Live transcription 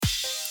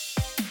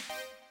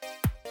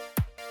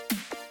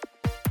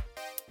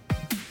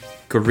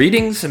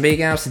Greetings,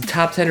 amigos and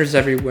top teners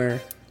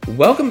everywhere.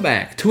 Welcome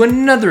back to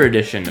another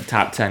edition of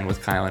Top 10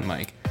 with Kyle and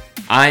Mike.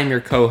 I am your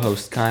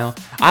co-host, Kyle.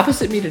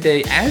 Opposite me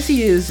today, as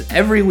he is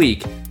every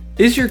week,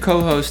 is your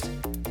co-host,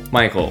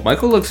 Michael.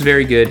 Michael looks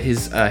very good.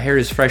 His hair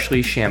is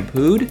freshly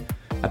shampooed.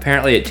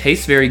 Apparently it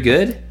tastes very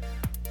good.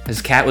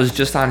 His cat was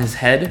just on his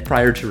head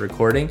prior to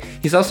recording.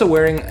 He's also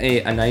wearing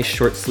a nice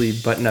short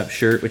sleeve button-up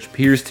shirt, which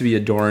appears to be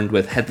adorned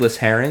with headless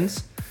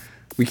herons.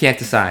 We can't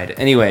decide.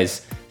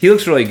 Anyways, he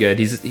looks really good.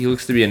 He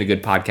looks to be in a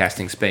good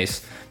podcasting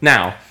space.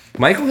 Now,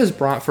 Michael has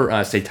brought for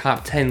us a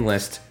top 10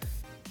 list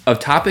of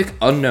topic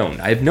unknown.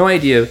 I have no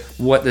idea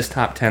what this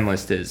top 10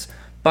 list is,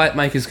 but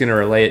Mike is going to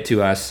relay it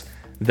to us.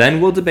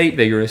 Then we'll debate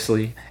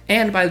vigorously,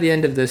 and by the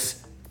end of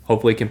this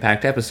hopefully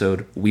compact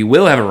episode, we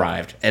will have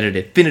arrived at a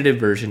definitive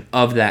version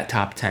of that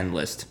top 10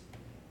 list.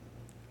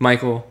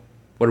 Michael,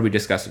 what are we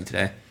discussing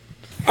today?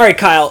 All right,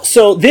 Kyle.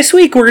 So this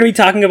week we're going to be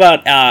talking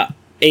about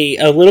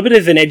a little bit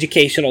of an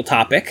educational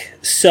topic.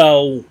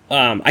 So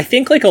I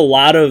think like a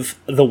lot of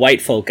the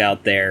white folk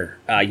out there,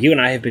 you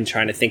and I have been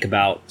trying to think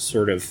about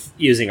sort of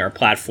using our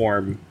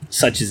platform,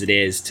 such as it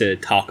is, to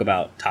talk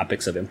about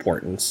topics of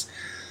importance.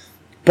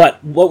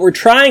 But what we're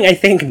trying, I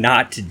think,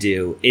 not to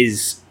do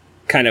is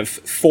kind of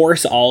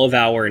force all of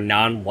our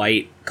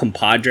non-white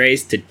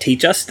compadres to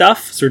teach us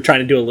stuff. So we're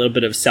trying to do a little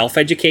bit of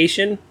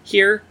self-education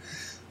here.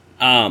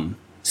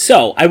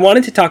 So I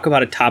wanted to talk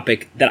about a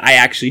topic that I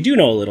actually do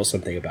know a little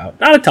something about.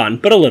 Not a ton,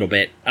 but a little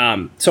bit.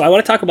 So I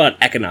want to talk about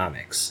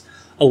economics.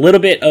 A little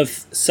bit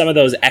of some of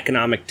those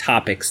economic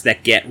topics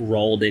that get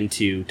rolled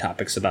into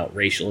topics about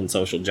racial and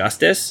social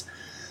justice.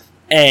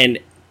 And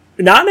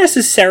not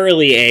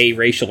necessarily a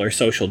racial or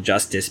social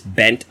justice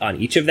bent on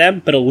each of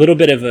them, but a little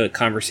bit of a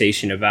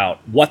conversation about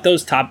what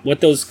those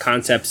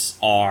concepts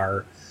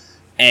are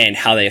and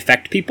how they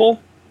affect people.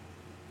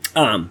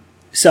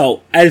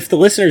 So if the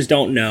listeners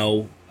don't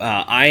know,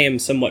 I am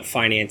somewhat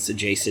finance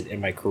adjacent in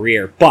my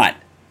career, but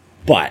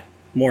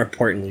more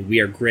importantly, we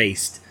are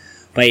graced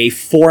by a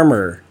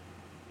former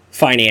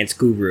finance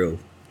guru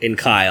in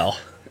Kyle.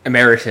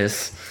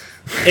 Emeritus.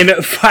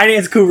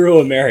 Finance guru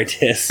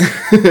emeritus.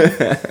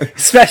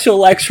 Special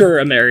lecturer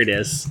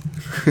emeritus.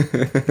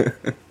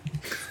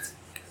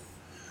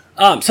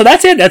 So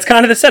that's it. That's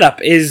kind of the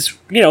setup. Is,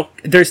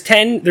 there's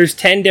 10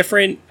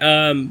 different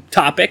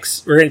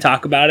topics. We're going to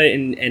talk about it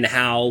and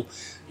how,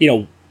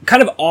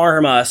 kind of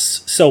arm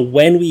us so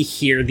when we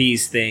hear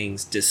these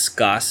things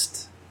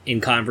discussed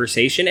in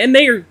conversation, and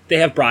they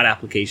have broad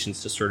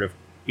applications to sort of,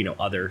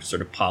 other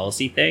sort of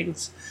policy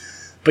things.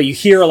 But you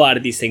hear a lot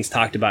of these things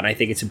talked about, and I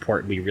think it's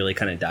important we really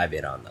kind of dive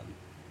in on them.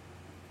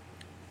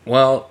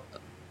 Well,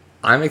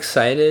 I'm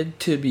excited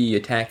to be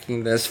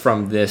attacking this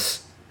from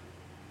this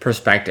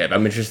perspective.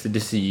 I'm interested to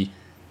see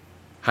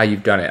how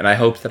you've done it, and I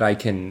hope that I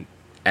can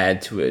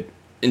add to it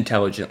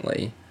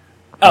intelligently.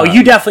 Oh,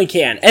 you definitely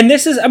can. And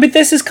this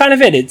is kind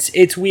of it.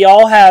 It's we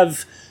all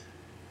have,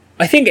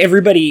 I think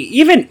everybody,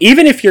 even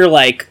if you're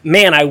like,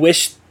 man, I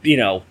wish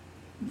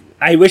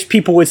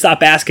people would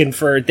stop asking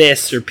for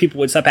this, or people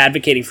would stop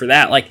advocating for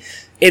that. Like,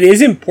 it is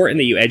important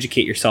that you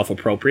educate yourself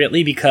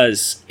appropriately,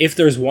 because if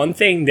there's one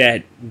thing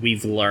that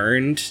we've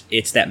learned,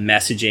 it's that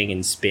messaging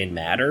and spin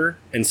matter.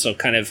 And so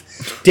kind of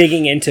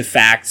digging into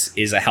facts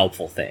is a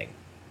helpful thing.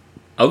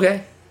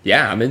 Okay.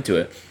 Yeah, I'm into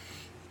it.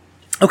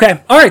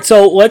 Okay. All right.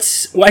 So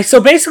so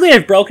basically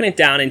I've broken it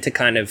down into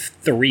kind of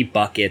 3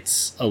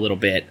 buckets a little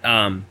bit.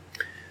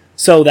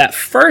 So that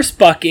first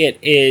bucket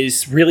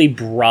is really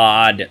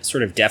broad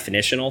sort of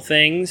definitional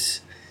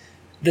things.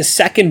 The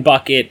second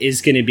bucket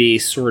is going to be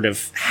sort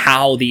of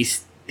how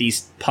these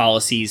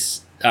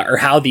policies or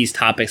how these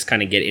topics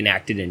kind of get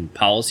enacted in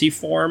policy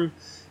form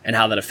and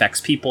how that affects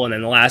people. And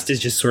then the last is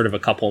just sort of a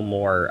couple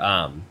more,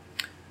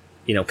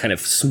 kind of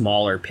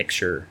smaller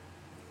picture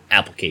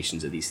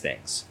applications of these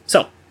things.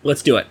 So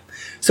let's do it.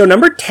 So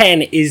number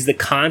 10 is the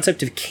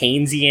concept of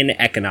Keynesian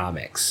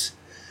economics.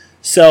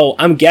 So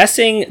I'm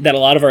guessing that a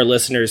lot of our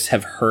listeners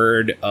have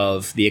heard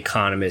of the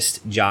economist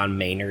John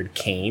Maynard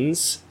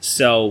Keynes.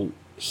 So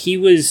he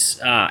was,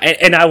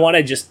 and I want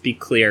to just be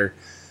clear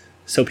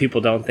so people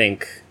don't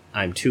think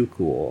I'm too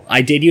cool.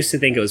 I did used to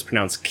think it was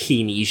pronounced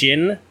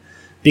Keynesian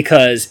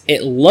because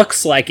it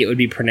looks like it would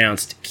be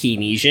pronounced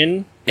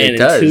Keynesian. It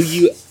does.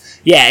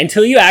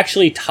 Until you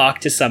actually talk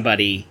to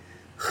somebody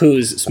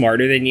who's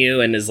smarter than you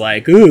and is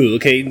like, ooh,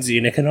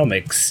 Keynesian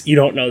economics, you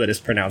don't know that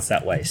it's pronounced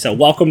that way. So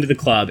welcome to the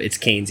club. It's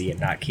Keynesian,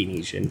 not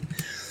Keynesian.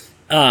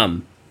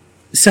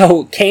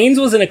 So Keynes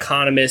was an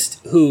economist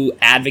who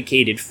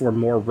advocated for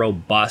more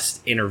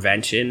robust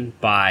intervention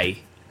by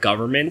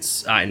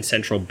governments and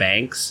central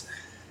banks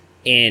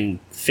in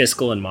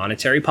fiscal and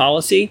monetary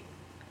policy.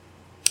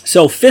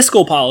 So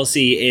fiscal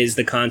policy is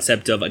the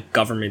concept of a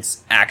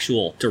government's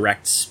actual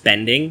direct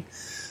spending.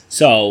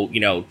 So,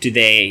 do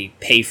they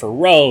pay for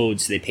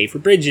roads? Do they pay for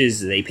bridges?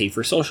 Do they pay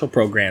for social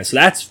programs? So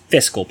that's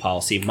fiscal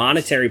policy.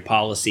 Monetary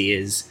policy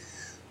is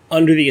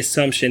under the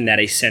assumption that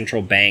a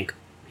central bank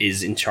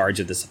is in charge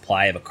of the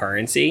supply of a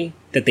currency,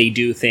 that they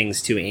do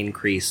things to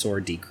increase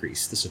or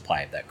decrease the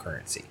supply of that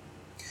currency.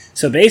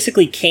 So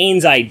basically,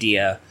 Keynes'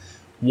 idea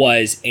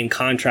was in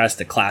contrast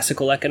to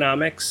classical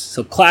economics.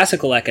 So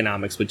classical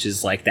economics, which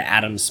is like the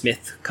Adam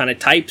Smith kind of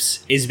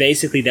types, is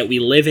basically that we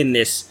live in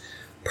this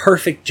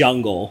perfect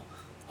jungle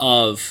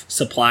of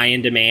supply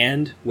and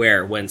demand,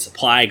 where when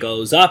supply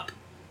goes up,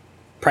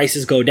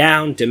 prices go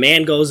down,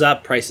 demand goes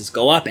up, prices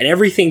go up, and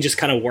everything just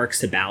kind of works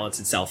to balance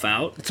itself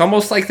out. It's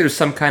almost like there's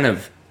some kind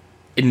of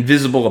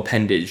invisible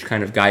appendage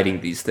kind of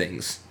guiding these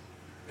things.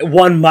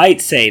 One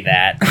might say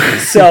that.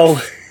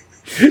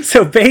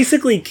 So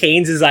basically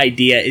Keynes's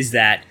idea is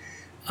that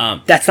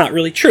that's not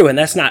really true, and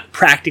that's not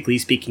practically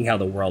speaking how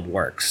the world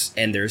works.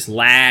 And there's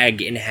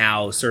lag in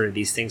how sort of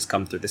these things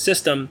come through the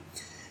system.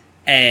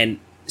 And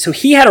so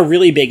he had a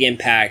really big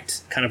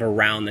impact kind of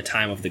around the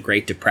time of the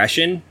Great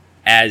Depression,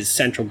 as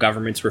central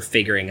governments were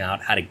figuring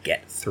out how to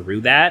get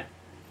through that.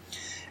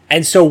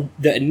 And so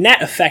the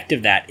net effect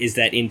of that is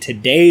that in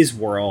today's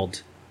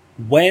world,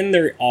 when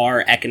there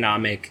are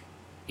economic,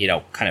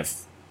 kind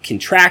of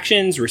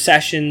contractions,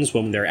 recessions,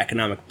 when there are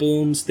economic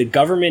booms, the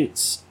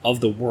governments of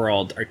the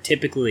world are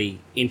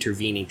typically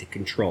intervening to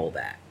control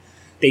that.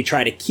 They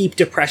try to keep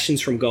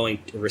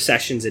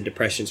recessions and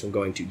depressions from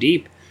going too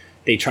deep.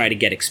 They try to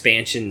get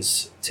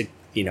expansions to,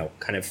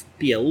 kind of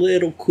be a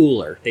little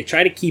cooler. They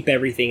try to keep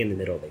everything in the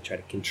middle. They try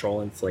to control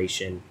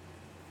inflation.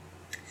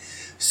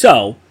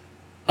 So,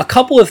 a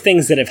couple of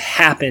things that have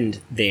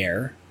happened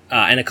there,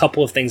 and a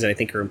couple of things that I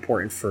think are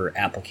important for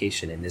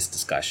application in this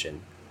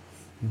discussion.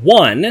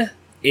 One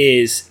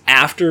is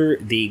after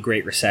the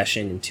Great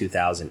Recession in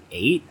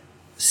 2008,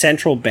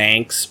 central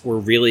banks were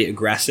really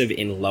aggressive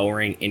in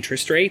lowering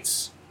interest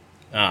rates,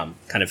 kind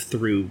of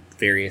through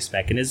various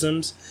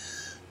mechanisms.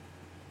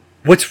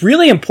 What's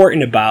really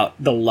important about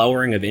the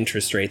lowering of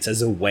interest rates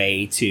as a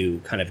way to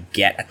kind of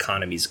get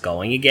economies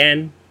going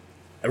again,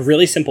 a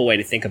really simple way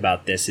to think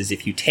about this is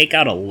if you take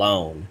out a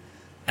loan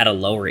at a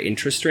lower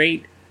interest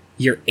rate,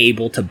 you're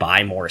able to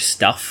buy more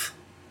stuff.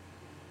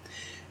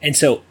 And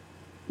so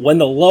when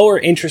the lower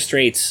interest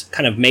rates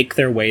kind of make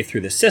their way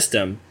through the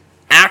system,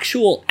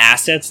 actual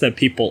assets that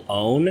people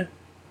own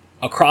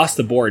across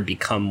the board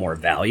become more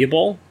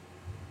valuable.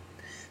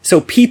 So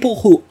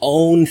people who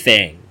own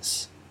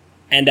things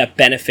end up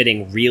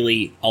benefiting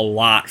really a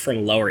lot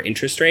from lower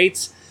interest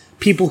rates.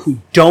 People who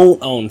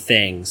don't own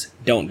things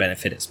don't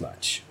benefit as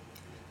much.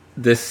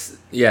 This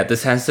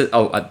has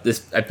to, this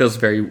feels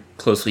very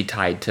closely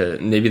tied to,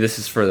 maybe this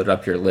is further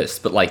up your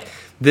list, but like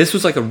this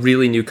was like a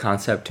really new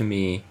concept to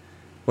me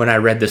when I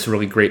read this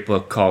really great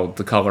book called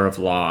The Color of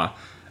Law,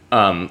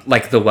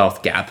 like the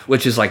wealth gap,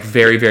 which is like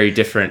very, very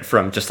different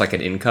from just like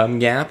an income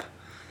gap.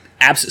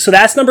 Absolutely. So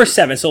that's number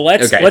 7. So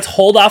let's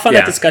hold off on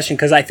that discussion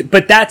because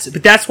but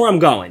that's where I'm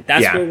going.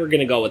 That's where we're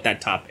going to go with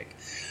that topic.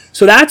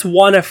 So that's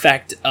one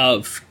effect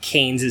of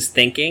Keynes's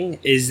thinking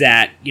is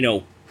that,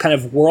 kind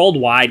of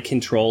worldwide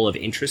control of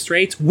interest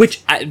rates,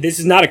 which this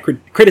is not a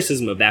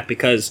criticism of that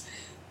because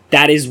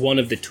that is one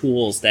of the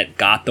tools that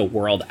got the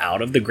world out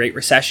of the Great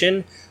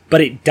Recession, but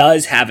it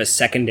does have a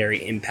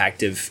secondary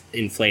impact of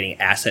inflating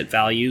asset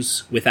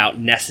values without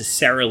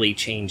necessarily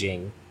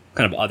changing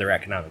kind of other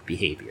economic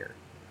behavior.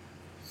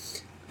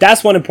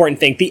 That's one important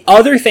thing. The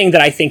other thing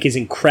that I think is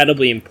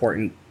incredibly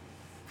important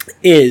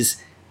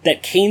is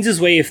that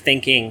Keynes's way of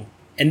thinking,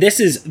 and this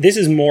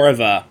is more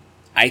of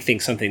I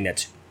think something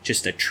that's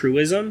just a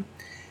truism,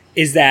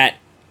 is that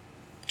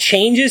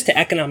changes to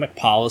economic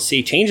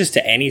policy, changes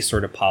to any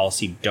sort of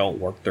policy don't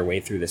work their way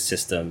through the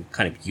system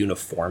kind of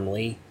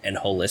uniformly and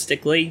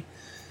holistically.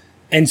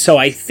 And so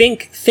I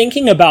think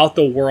thinking about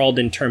the world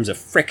in terms of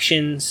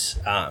frictions,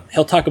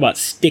 he'll talk about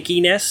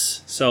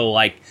stickiness. So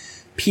like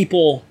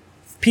people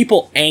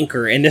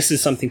anchor, and this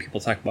is something people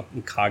talk about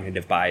in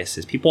cognitive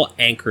biases. People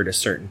anchor to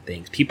certain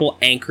things. People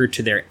anchor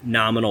to their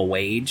nominal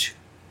wage.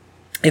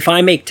 If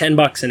I make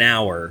 $10 an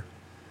hour,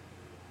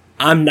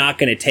 I'm not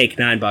going to take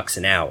 $9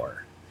 an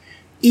hour.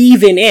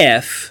 Even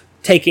if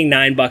taking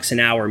 $9 an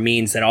hour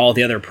means that all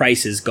the other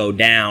prices go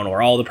down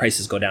or all the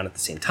prices go down at the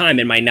same time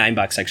and my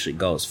 $9 actually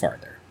goes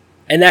farther.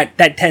 And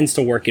that tends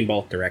to work in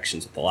both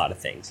directions with a lot of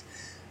things.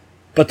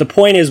 But the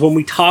point is, when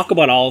we talk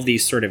about all of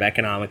these sort of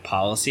economic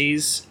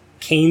policies,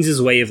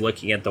 Keynes's way of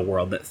looking at the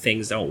world, that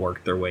things don't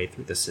work their way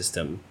through the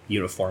system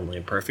uniformly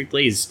and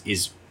perfectly,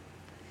 is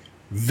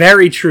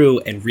very true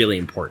and really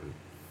important.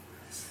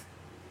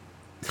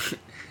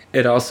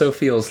 It also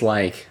feels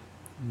like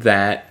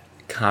that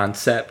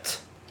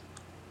concept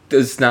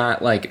does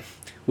not, like,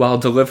 while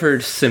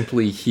delivered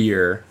simply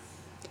here,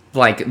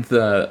 like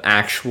the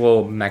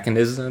actual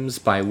mechanisms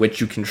by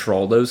which you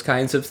control those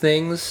kinds of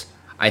things,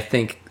 I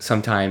think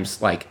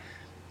sometimes like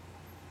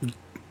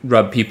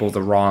rub people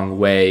the wrong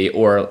way,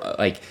 or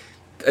like,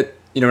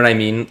 you know what I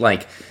mean?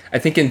 Like, I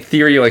think in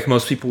theory, like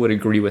most people would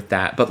agree with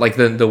that, but like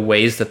the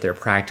ways that they're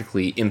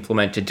practically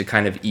implemented to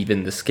kind of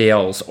even the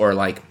scales, or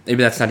like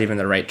maybe that's not even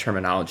the right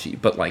terminology,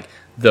 but like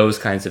those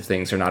kinds of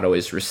things are not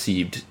always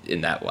received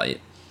in that light.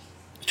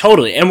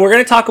 Totally. And we're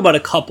going to talk about a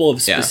couple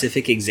of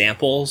specific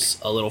examples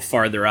a little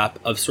farther up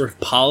of sort of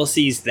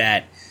policies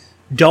that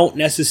don't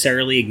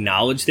necessarily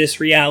acknowledge this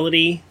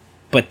reality,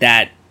 but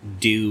that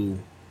do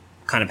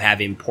kind of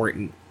have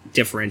important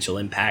differential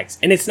impacts.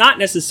 And it's not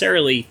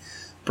necessarily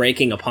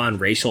breaking upon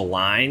racial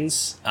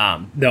lines,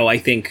 though I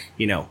think,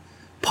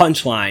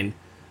 punchline,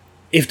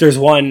 if there's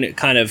one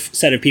kind of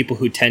set of people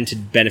who tend to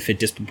benefit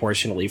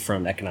disproportionately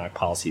from economic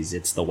policies,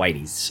 it's the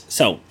whiteys.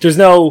 So there's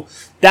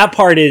that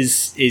part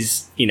is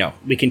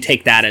we can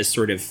take that as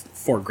sort of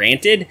for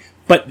granted.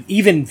 But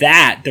even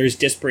that, there's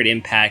disparate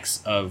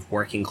impacts of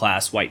working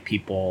class white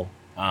people,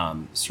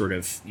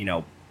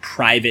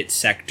 private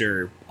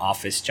sector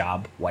office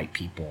job white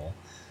people,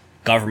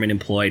 government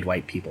employed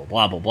white people,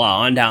 blah, blah, blah,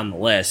 on down the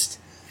list.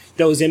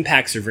 Those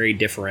impacts are very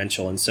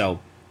differential. And so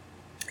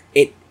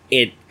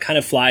it kind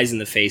of flies in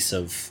the face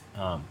of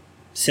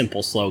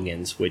simple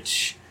slogans,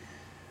 which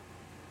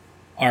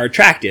are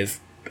attractive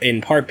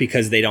in part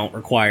because they don't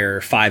require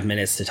 5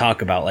 minutes to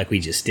talk about like we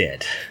just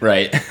did.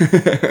 Right.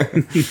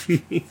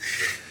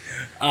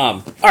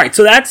 All right,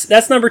 so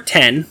that's number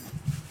 10.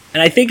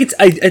 And I think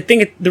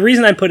the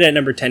reason I put it at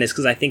number 10 is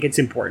because I think it's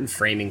important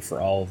framing for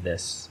all of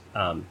this,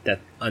 that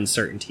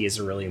uncertainty is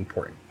a really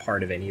important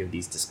part of any of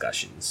these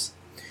discussions.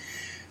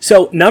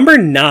 So number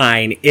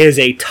 9 is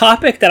a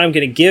topic that I'm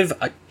going to give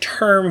a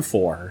term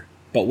for,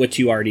 but which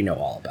you already know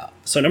all about.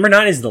 So number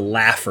 9 is the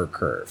Laffer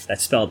curve.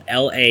 That's spelled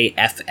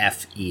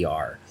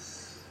Laffer.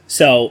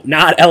 So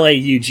not Laugher.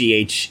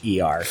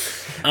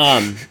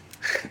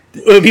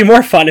 It would be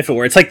more fun if it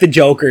were. It's like the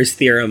Joker's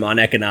theorem on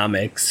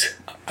economics.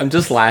 I'm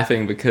just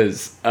laughing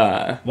because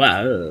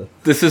wow.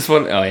 This is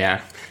one. Oh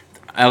yeah,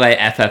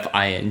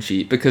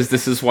 Laffing, because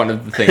this is one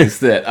of the things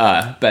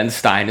that Ben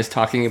Stein is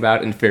talking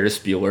about in Ferris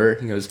Bueller.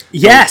 He goes,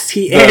 yes,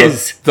 he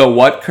is. The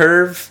what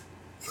curve?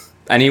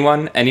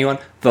 Anyone?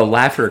 The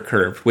Laffer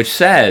curve, which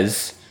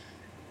says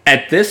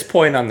at this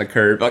point on the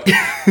curve.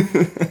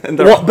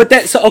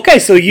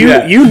 So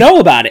you know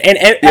about it, and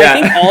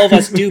I think all of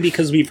us do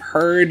because we've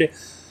heard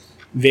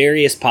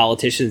various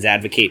politicians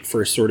advocate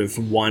for sort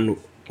of one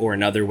or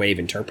another way of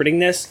interpreting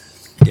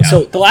this. Yeah.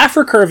 So the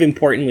Laffer curve,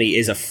 importantly,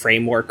 is a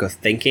framework of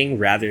thinking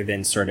rather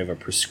than sort of a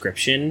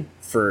prescription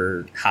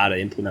for how to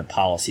implement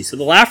policy. So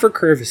the Laffer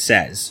curve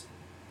says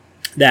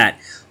that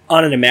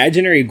on an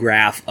imaginary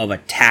graph of a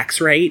tax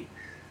rate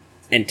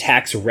and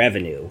tax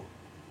revenue,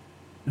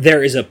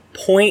 there is a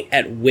point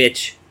at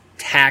which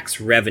tax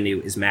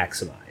revenue is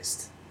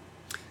maximized.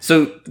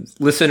 So,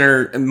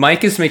 listener,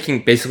 Mike is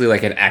making basically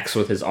like an X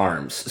with his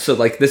arms. So,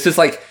 like, this is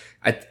like,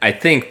 I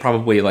think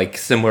probably like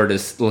similar to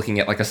looking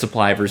at like a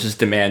supply versus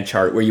demand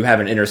chart where you have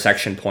an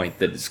intersection point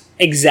that is...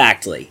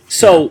 Exactly.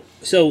 So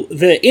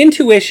the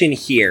intuition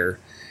here,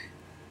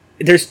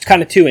 there's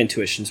kind of two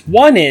intuitions.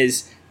 One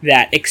is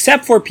that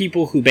except for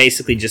people who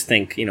basically just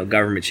think,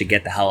 government should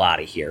get the hell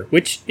out of here,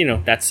 which,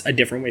 that's a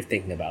different way of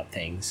thinking about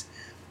things.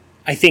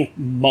 I think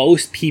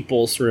most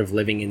people sort of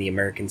living in the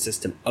American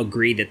system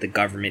agree that the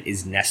government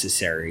is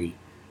necessary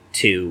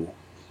to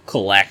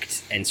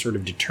collect and sort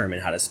of determine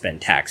how to spend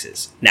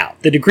taxes. Now,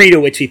 the degree to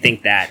which we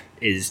think that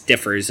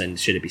differs, and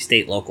should it be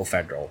state, local,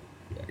 federal,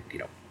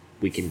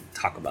 we can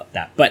talk about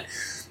that. But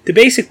the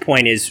basic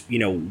point is,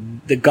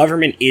 the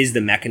government is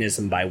the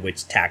mechanism by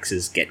which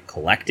taxes get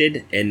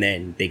collected and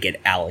then they get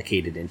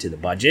allocated into the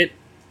budget.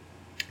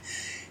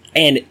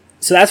 And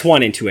so that's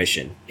one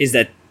intuition, is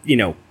that,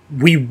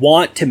 we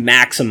want to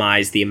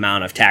maximize the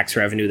amount of tax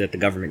revenue that the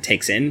government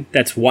takes in.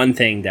 That's one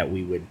thing that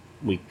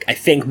I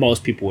think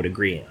most people would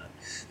agree on.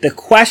 The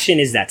question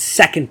is that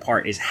second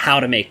part is how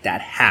to make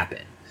that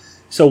happen.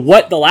 So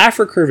what the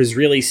Laffer curve is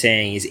really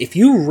saying is if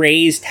you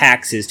raise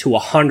taxes to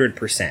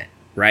 100%,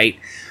 right?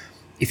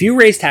 If you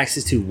raise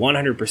taxes to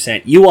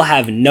 100%, you will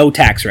have no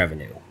tax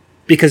revenue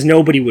because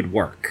nobody would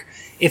work.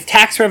 If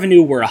tax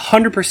revenue were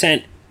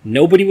 100%,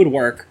 nobody would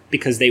work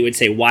because they would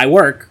say, why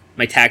work?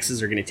 My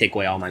taxes are going to take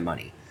away all my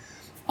money.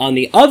 On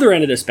the other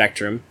end of the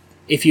spectrum,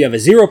 if you have a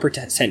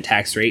 0%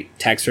 tax rate,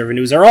 tax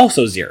revenues are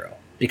also zero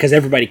because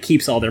everybody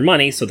keeps all their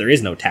money, so there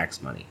is no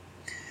tax money.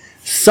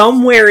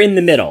 Somewhere in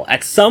the middle,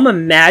 at some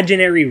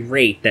imaginary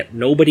rate that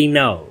nobody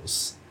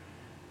knows,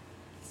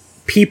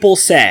 people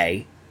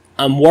say,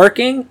 I'm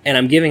working and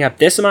I'm giving up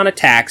this amount of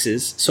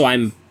taxes, so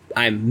I'm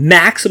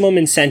maximum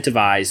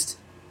incentivized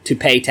to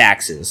pay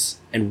taxes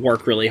and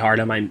work really hard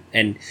on my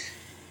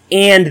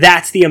and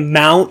that's the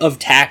amount of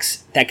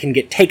tax that can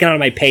get taken out of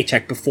my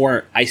paycheck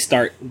before I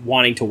start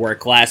wanting to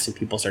work less and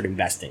people start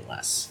investing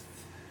less.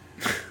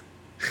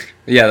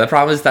 Yeah, the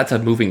problem is that's a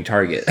moving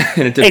target,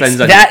 and it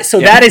depends on that. So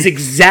that is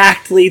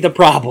exactly the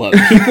problem.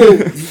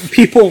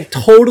 People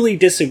totally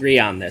disagree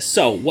on this.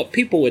 So what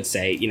people would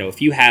say, if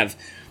you have,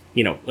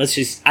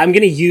 I'm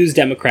going to use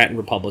Democrat and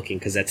Republican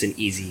because that's an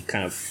easy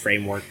kind of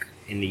framework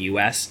in the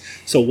U.S.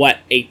 So what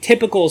a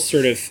typical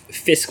sort of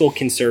fiscal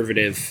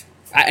conservative,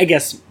 I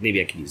guess maybe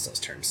I could use those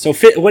terms. So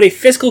what a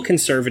fiscal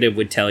conservative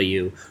would tell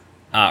you,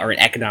 or an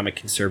economic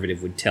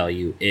conservative would tell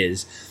you,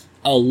 is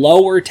a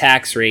lower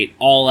tax rate,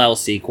 all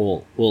else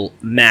equal, will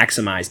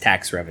maximize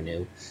tax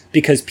revenue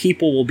because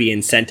people will be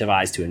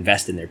incentivized to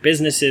invest in their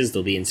businesses.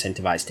 They'll be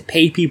incentivized to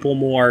pay people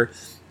more.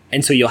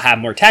 And so you'll have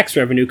more tax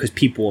revenue because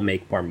people will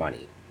make more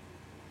money.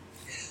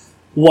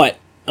 What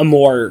a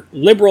more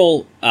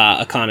liberal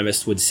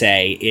economist would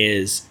say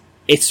is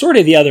it's sort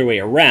of the other way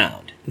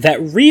around.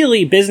 That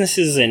really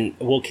businesses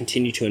will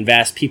continue to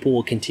invest, people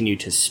will continue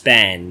to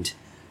spend,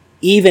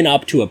 even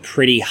up to a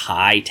pretty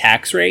high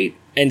tax rate.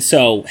 And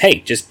so, hey,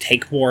 just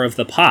take more of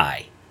the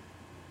pie.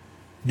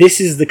 This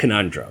is the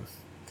conundrum.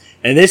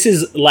 And this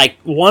is like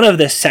one of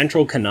the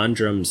central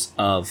conundrums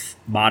of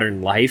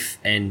modern life.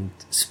 And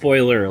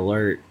spoiler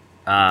alert,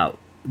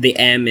 the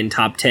M in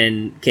Top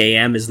 10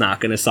 KM is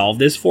not going to solve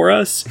this for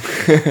us.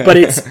 But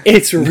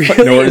it's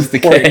really Nor is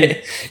important.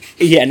 The K.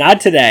 Yeah, not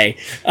today.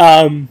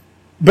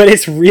 But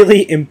it's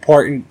really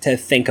important to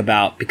think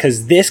about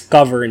because this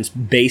governs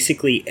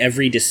basically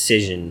every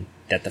decision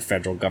that the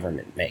federal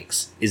government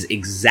makes is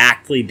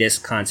exactly this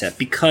concept.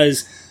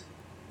 Because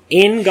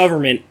in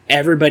government,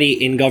 everybody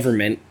in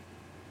government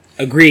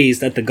agrees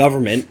that the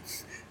government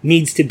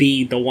needs to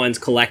be the ones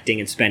collecting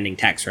and spending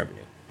tax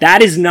revenue.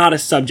 That is not a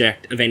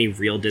subject of any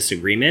real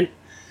disagreement.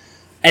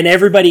 And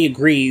everybody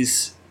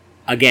agrees,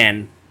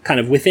 again, kind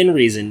of within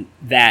reason,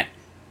 that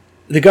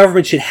the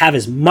government should have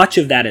as much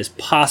of that as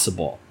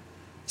possible.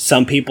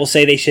 Some people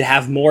say they should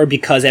have more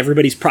because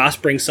everybody's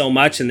prospering so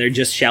much and they're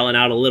just shelling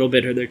out a little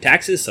bit of their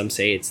taxes. Some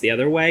say it's the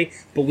other way.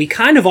 But we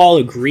kind of all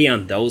agree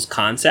on those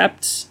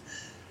concepts.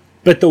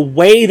 But the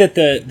way that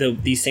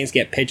these things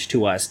get pitched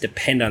to us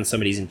depend on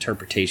somebody's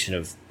interpretation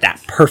of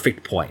that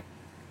perfect point.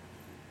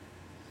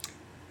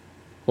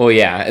 Well,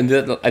 yeah,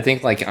 and I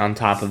think like on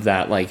top of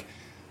that, like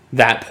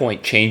that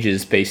point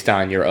changes based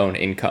on your own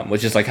income,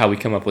 which is like how we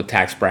come up with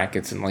tax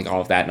brackets and like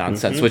all of that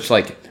nonsense, which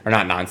like are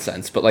not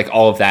nonsense, but like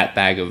all of that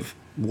bag of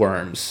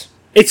worms.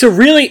 It's a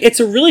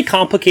really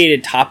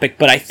complicated topic,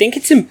 but I think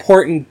it's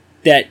important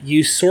that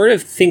you sort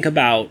of think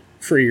about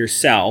for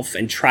yourself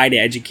and try to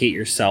educate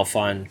yourself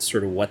on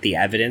sort of what the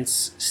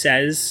evidence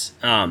says.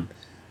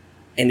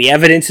 And the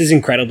evidence is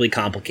incredibly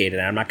complicated.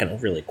 I'm not going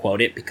to really quote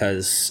it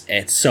because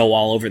it's so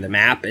all over the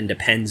map and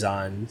depends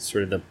on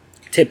sort of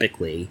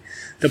typically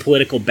the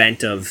political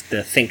bent of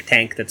the think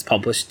tank that's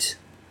published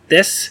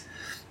this.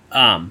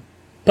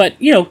 But,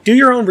 do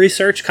your own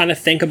research, kind of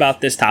think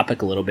about this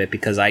topic a little bit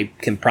because I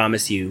can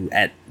promise you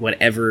at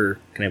whatever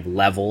kind of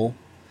level,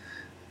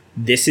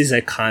 this is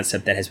a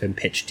concept that has been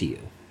pitched to you.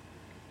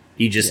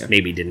 You just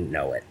maybe didn't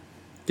know it.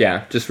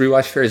 Yeah, just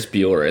rewatch Ferris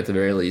Bueller at the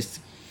very least.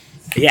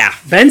 Yeah,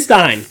 Ben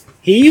Stein.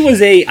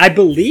 I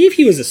believe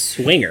he was a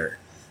swinger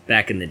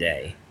back in the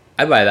day.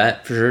 I buy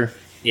that for sure.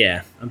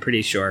 Yeah, I'm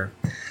pretty sure.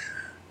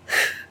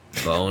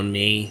 Bone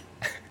me.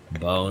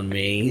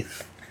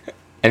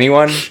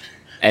 Anyone?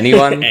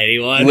 Anyone?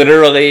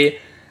 Literally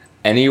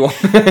anyone.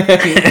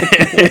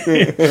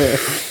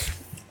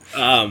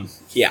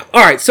 Yeah.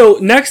 All right. So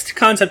next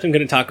concept I'm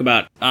going to talk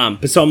about.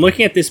 So I'm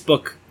looking at this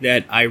book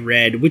that I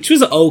read, which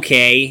was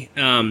okay.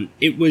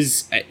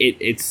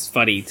 It's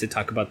funny to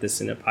talk about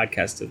this in a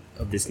podcast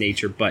of this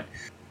nature, but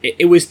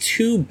it was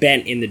too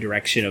bent in the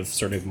direction of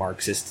sort of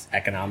Marxist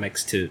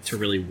economics to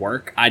really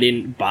work. I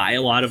didn't buy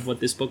a lot of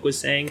what this book was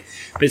saying,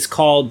 but it's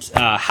called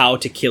How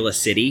to Kill a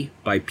City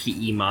by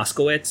P.E.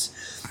 Moskowitz.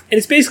 And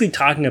it's basically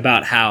talking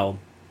about how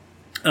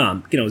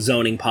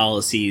zoning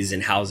policies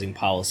and housing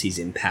policies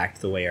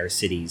impact the way our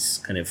cities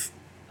kind of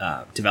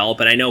develop.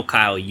 And I know,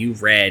 Kyle, you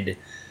read,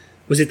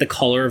 was it The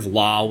Color of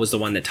Law was the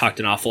one that talked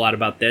an awful lot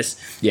about this?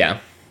 Yeah.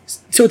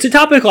 So it's a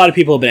topic a lot of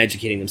people have been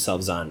educating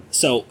themselves on.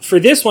 So for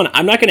this one,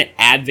 I'm not going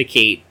to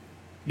advocate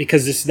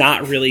because it's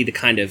not really the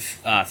kind of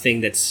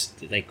thing that's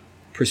like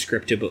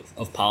prescriptive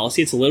of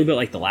policy. It's a little bit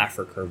like the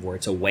Laffer curve where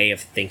it's a way of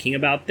thinking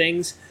about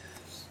things.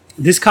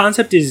 This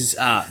concept is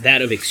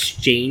that of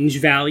exchange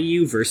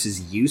value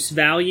versus use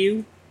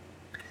value.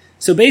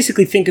 So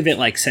basically think of it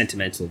like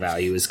sentimental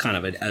value is kind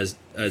of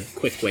a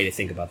quick way to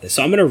think about this.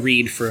 So I'm going to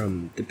read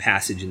from the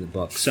passage in the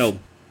book. So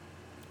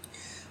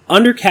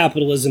under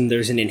capitalism,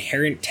 there's an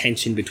inherent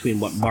tension between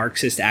what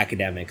Marxist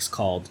academics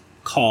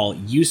call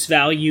use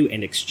value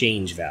and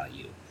exchange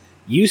value.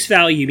 Use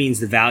value means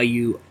the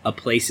value a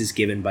place is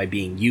given by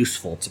being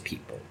useful to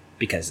people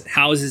because it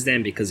houses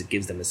them, because it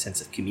gives them a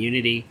sense of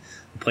community,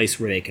 a place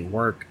where they can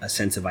work, a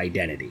sense of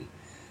identity.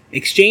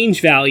 Exchange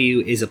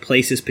value is a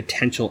place's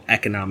potential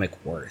economic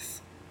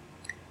worth.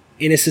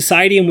 In a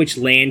society in which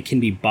land can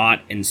be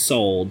bought and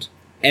sold,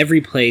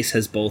 every place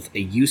has both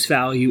a use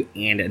value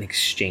and an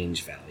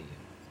exchange value.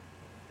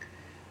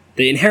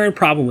 The inherent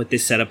problem with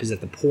this setup is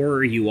that the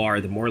poorer you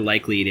are, the more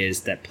likely it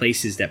is that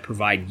places that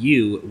provide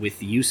you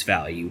with use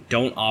value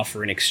don't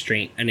offer an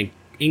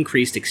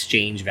increased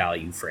exchange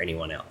value for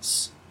anyone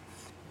else.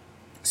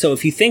 So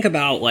if you think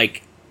about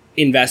like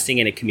investing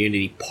in a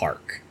community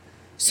park,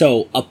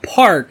 so a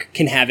park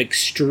can have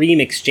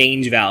extreme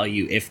exchange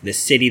value if the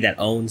city that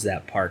owns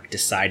that park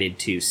decided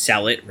to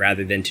sell it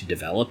rather than to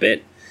develop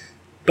it,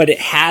 but it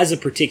has a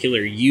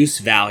particular use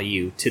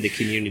value to the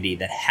community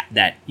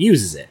that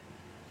uses it.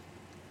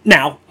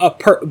 Now,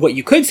 what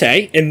you could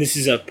say, and this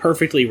is a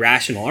perfectly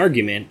rational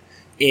argument,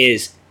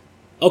 is,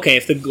 okay,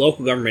 if the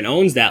local government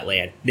owns that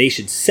land, they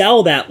should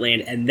sell that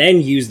land and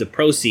then use the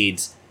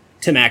proceeds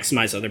to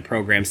maximize other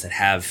programs that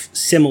have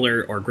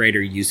similar or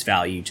greater use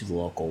value to the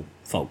local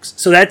folks.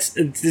 So this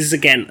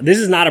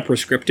is not a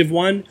prescriptive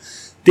one,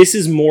 this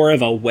is more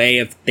of a way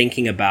of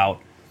thinking about,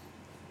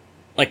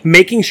 like,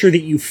 making sure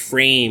that you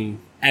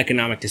frame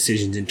economic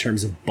decisions in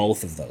terms of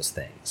both of those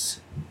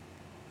things.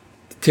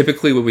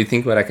 Typically, when we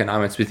think about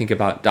economics, we think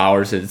about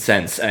dollars and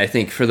cents. And I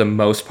think for the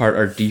most part,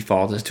 our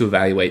default is to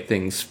evaluate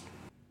things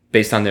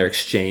based on their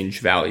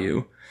exchange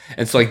value.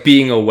 And so, like,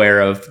 being aware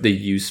of the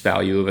use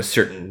value of a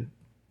certain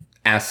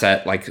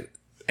asset, like,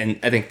 and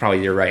I think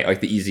probably you're right,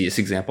 like, the easiest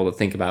example to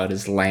think about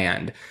is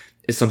land,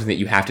 is something that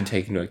you have to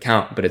take into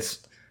account. But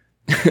it's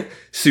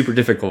super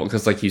difficult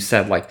because, like you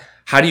said, like,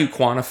 how do you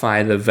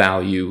quantify the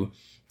value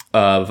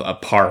of a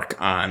park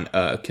on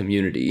a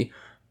community?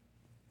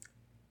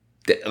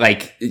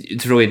 Like,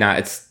 it's really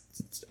not,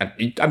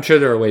 I'm sure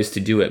there are ways to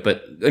do it,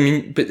 but I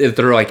mean, but if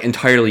they're like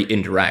entirely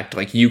indirect,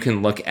 like you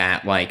can look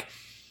at like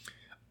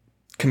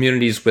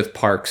communities with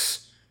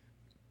parks,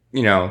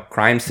 you know,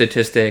 crime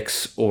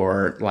statistics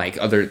or like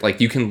other, like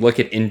you can look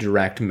at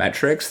indirect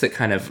metrics that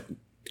kind of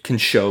can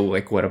show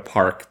like what a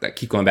park, that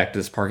keep going back to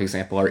this park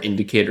example, are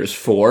indicators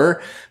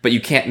for, but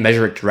you can't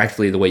measure it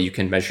directly the way you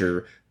can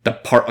measure the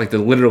park, like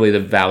literally the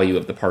value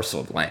of the parcel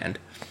of land.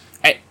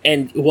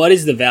 And what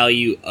is the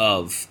value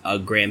of a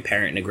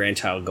grandparent and a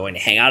grandchild going to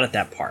hang out at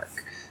that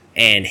park?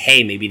 And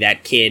hey, maybe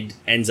that kid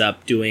ends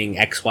up doing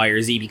X, Y,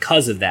 or Z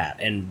because of that.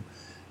 And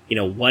you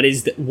know, what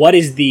is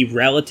the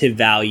relative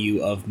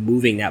value of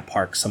moving that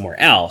park somewhere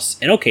else?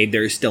 And okay,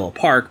 there's still a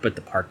park, but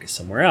the park is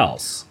somewhere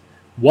else.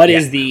 What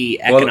is the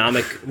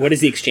economic? What is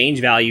the exchange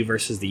value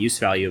versus the use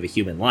value of a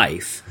human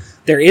life?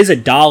 There is a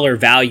dollar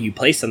value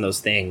placed on those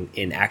things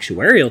in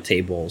actuarial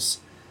tables.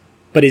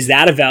 But is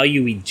that a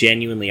value we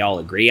genuinely all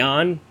agree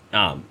on?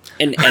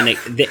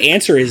 The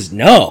answer is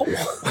no.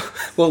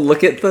 Well,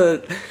 look at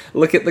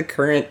the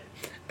current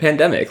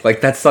pandemic.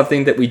 Like, that's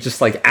something that we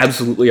just like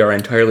absolutely are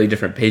entirely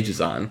different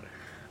pages on.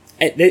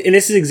 And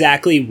this is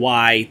exactly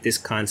why this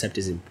concept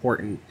is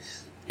important.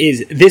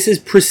 This is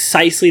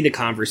precisely the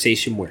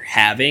conversation we're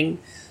having,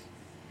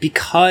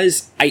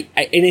 because I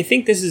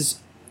think this is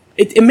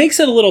it makes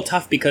it a little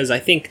tough, because I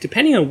think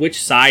depending on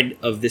which side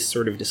of this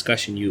sort of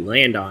discussion you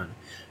land on,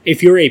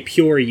 if you're a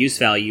pure use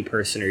value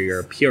person or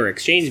you're a pure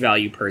exchange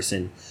value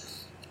person,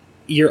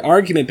 your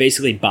argument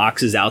basically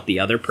boxes out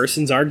the other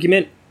person's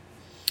argument.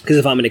 Because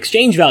if I'm an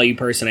exchange value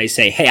person, I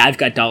say, hey, I've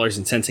got dollars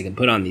and cents I can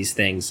put on these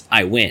things,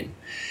 I win.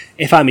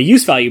 If I'm a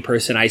use value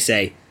person, I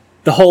say,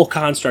 the whole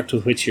construct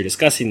with which you're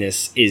discussing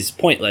this is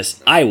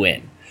pointless, I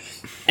win.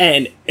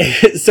 And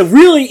so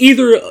really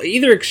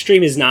either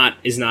extreme is not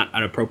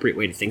an appropriate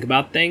way to think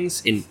about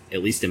things,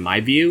 at least in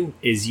my view,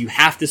 is you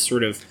have to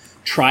sort of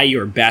try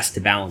your best to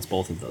balance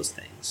both of those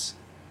things.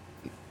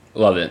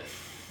 Love it.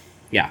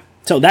 Yeah.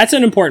 So that's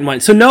an important one.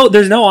 So no,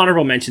 there's no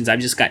honorable mentions. I've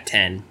just got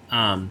 10.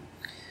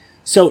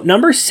 So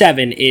number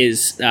 7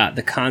 is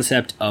the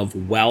concept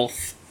of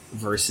wealth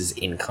versus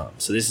income.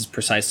 So this is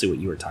precisely what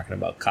you were talking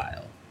about,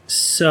 Kyle.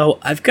 So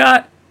I've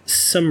got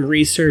some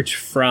research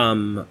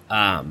from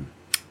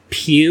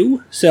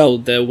Pew. So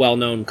the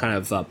well-known kind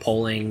of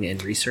polling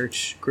and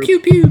research group. Pew,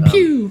 pew,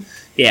 pew.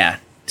 Yeah.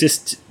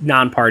 Just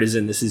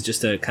nonpartisan. This is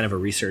just a kind of a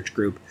research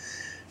group.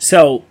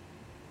 So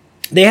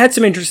they had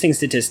some interesting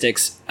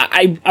statistics.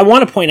 I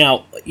want to point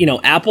out, you know,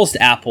 apples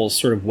to apples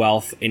sort of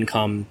wealth,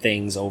 income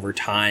things over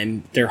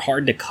time, they're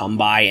hard to come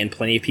by, and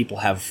plenty of people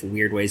have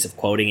weird ways of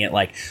quoting it,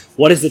 like,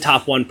 what does the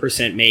top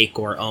 1% make,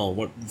 or,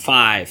 what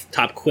 5,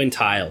 top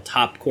quintile,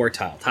 top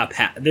quartile, top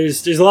half.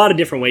 There's a lot of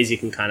different ways you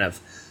can kind of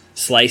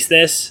slice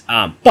this.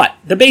 But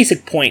the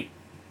basic point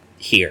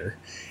here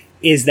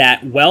is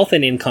that wealth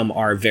and income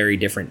are very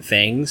different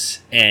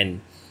things.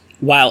 And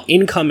while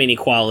income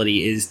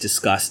inequality is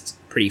discussed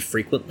pretty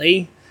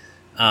frequently,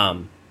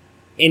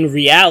 in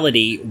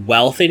reality,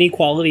 wealth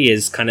inequality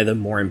is kind of the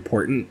more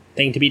important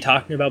thing to be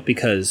talking about,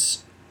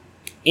 because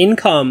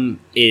income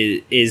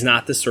is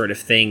not the sort of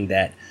thing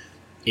that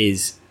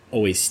is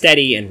always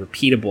steady and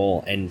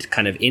repeatable, and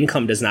kind of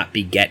income does not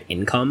beget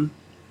income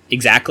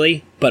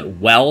exactly, but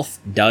wealth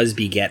does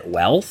beget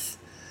wealth.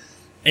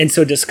 And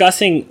so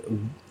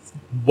discussing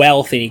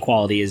wealth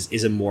inequality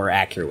is a more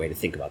accurate way to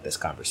think about this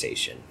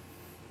conversation.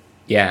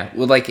 Yeah,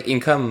 well, like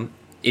income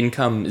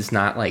is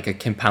not like a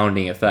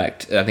compounding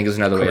effect, I think is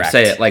another Correct.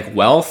 way to say it. Like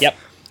wealth, Yep.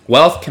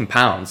 Wealth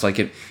compounds. Like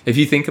if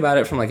you think about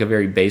it from like a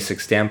very basic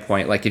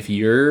standpoint, like if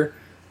your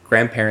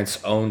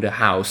grandparents owned a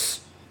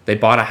house, they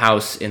bought a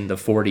house in the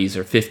 40s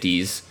or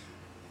 50s,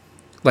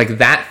 like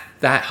that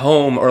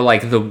home, or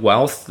like the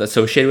wealth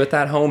associated with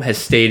that home, has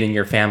stayed in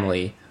your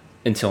family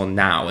until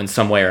now in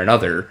some way or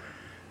another.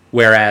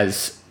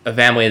 Whereas a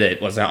family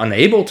that was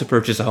unable to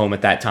purchase a home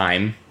at that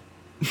time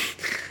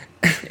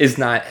is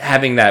not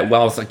having that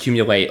wealth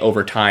accumulate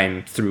over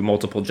time through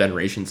multiple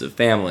generations of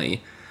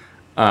family.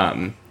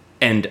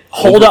 And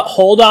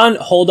hold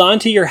on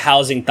to your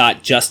housing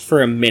thought just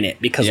for a minute,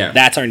 because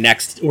that's our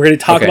next. We're going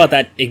to talk about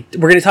that.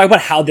 We're going to talk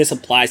about how this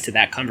applies to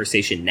that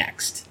conversation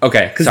next.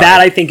 Okay, because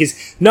that I think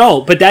is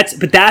but that's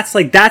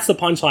the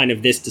punchline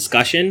of this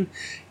discussion,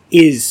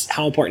 is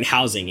how important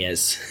housing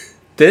is.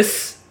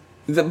 But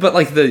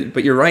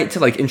you're right to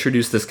like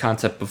introduce this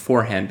concept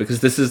beforehand,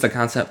 because this is the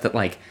concept that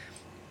like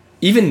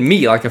even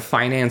me, like a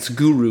finance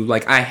guru,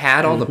 like I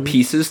had all the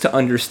pieces to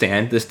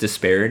understand this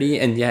disparity,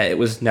 and yet it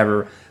was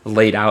never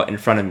laid out in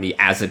front of me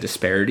as a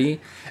disparity.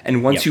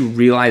 And once you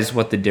realize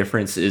what the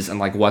difference is and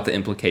like what the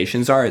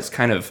implications are, it's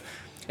kind of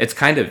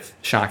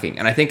shocking.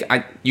 And I think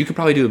you could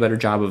probably do a better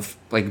job of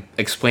like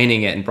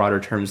explaining it in broader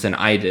terms than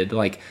I did.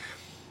 Like,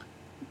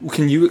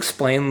 can you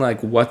explain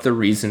like what the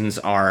reasons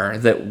are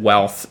that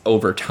wealth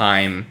over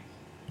time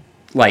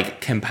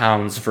like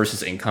compounds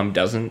versus income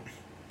doesn't?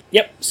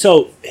 Yep.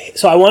 So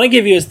I want to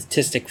give you a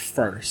statistic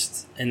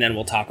first, and then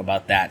we'll talk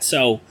about that.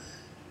 So,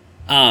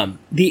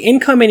 the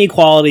income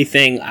inequality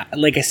thing,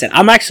 like I said,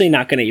 I'm actually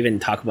not going to even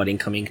talk about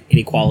income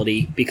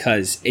inequality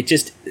because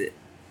the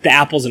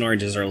apples and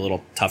oranges are a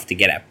little tough to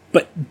get at.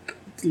 But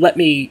let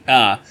me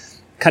kind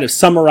of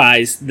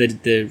summarize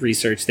the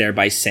research there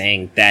by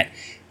saying that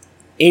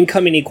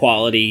income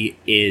inequality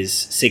is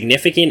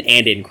significant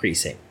and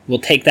increasing. We'll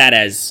take that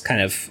as kind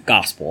of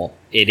gospel.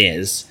 It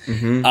is.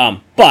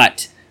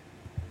 But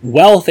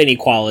wealth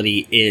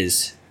inequality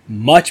is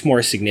much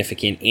more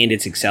significant, and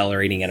it's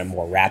accelerating at a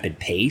more rapid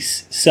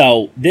pace.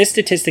 So this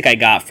statistic I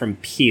got from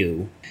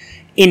Pew.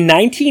 In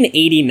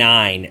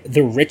 1989,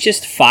 the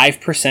richest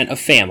 5% of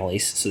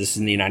families, so this is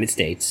in the United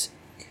States,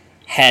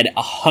 had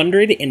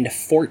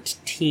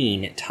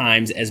 114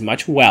 times as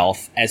much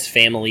wealth as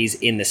families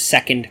in the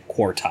second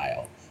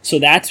quartile. So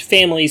that's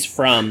families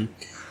from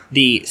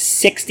the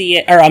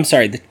quintile,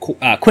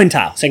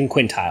 second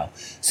quintile.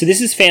 So this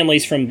is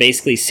families from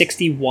basically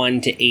 61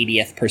 to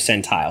 80th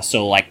percentile,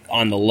 so like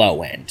on the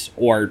low end,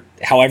 or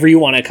however you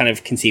want to kind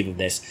of conceive of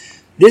this.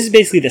 This is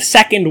basically the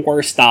second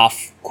worst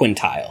off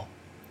quintile.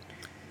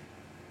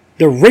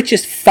 The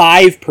richest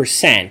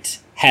 5%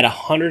 had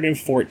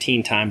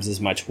 114 times as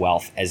much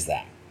wealth as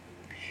that,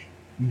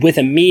 with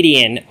a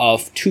median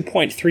of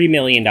 $2.3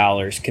 million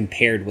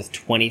compared with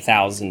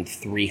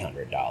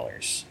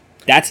 $20,300.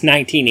 That's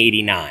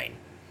 1989.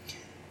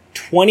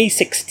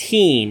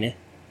 2016,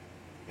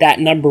 that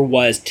number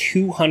was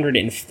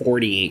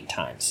 248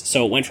 times.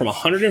 So it went from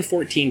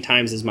 114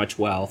 times as much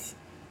wealth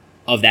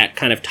of that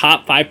kind of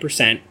top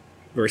 5%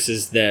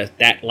 versus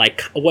that like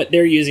what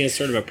they're using as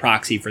sort of a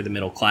proxy for the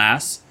middle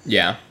class.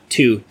 Yeah.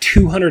 To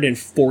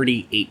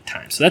 248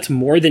 times. So that's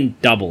more than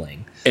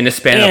doubling. In a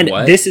span of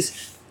what? This is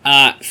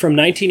from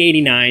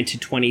 1989 to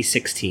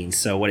 2016.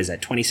 So what is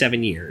that?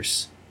 27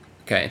 years.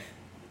 Okay.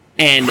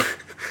 And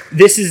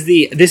this is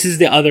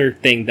the other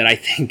thing that I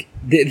think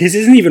this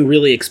isn't even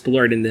really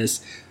explored in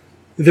this.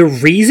 The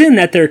reason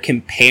that they're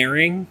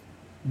comparing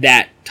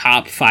that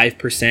top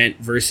 5%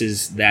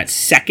 versus that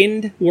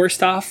second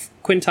worst off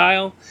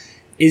quintile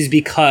is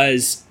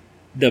because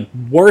the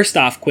worst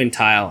off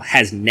quintile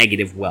has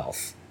negative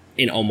wealth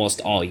in almost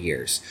all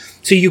years.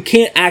 So you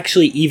can't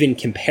actually even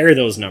compare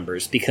those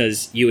numbers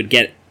because you would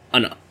get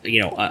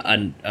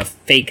a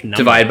fake number.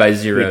 Divide by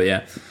zero,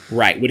 yeah.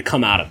 Right, would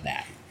come out of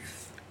that.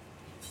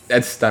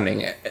 That's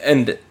stunning.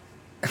 And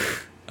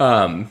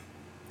I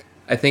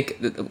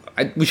think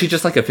we should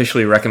just like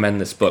officially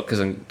recommend this book because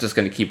I'm just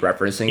going to keep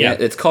referencing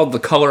it. It's called The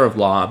Color of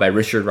Law by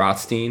Richard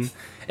Rothstein.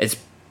 It's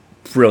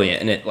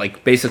brilliant, and it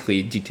like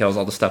basically details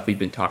all the stuff we've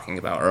been talking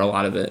about, or a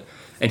lot of it.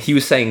 And he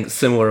was saying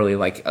similarly,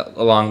 like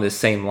along the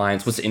same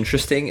lines, what's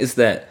interesting is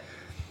that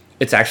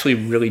it's actually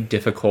really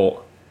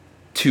difficult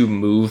to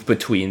move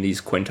between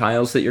these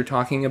quintiles that you're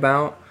talking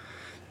about.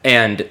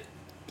 And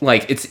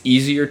like it's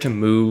easier to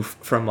move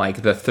from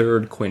like the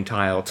third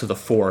quintile to the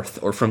fourth,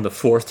 or from the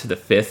fourth to the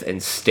fifth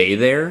and stay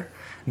there,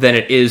 than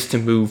it is to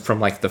move from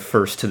like the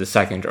first to the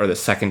second, or the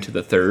second to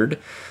the third.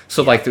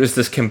 So like there's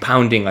this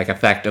compounding like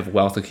effect of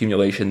wealth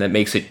accumulation that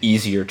makes it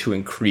easier to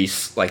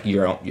increase like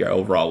your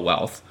overall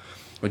wealth,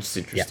 which is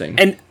interesting.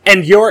 Yeah.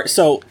 And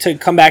so to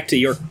come back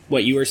to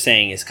what you were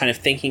saying is kind of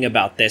thinking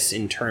about this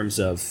in terms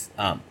of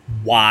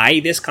why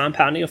this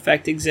compounding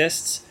effect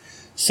exists.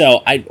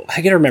 So I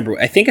gotta remember.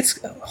 I think it's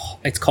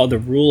called the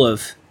rule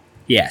of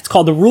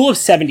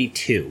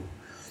 72.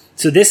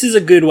 So this is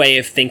a good way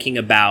of thinking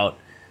about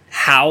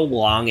how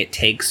long it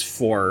takes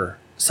for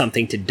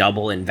something to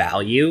double in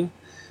value.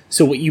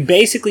 So what you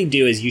basically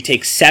do is you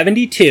take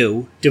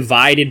 72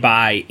 divided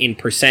by, in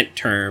percent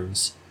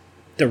terms,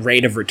 the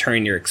rate of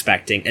return you're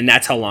expecting, and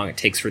that's how long it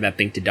takes for that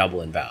thing to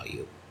double in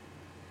value.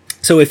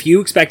 So if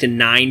you expect a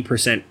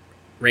 9%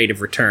 rate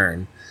of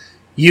return,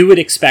 you would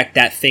expect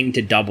that thing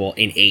to double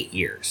in 8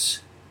 years.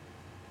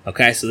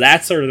 Okay, so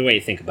that's sort of the way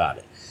to think about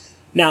it.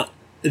 Now,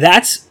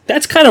 that's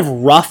kind of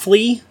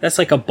roughly, that's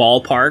like a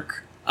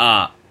ballpark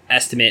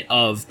estimate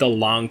of the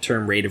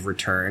long-term rate of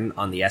return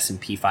on the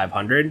S&P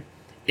 500.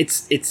 I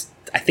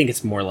think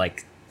it's more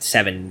like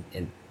 7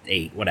 and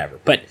 8, whatever.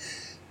 But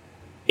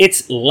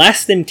it's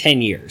less than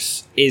 10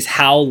 years is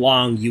how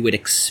long you would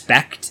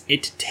expect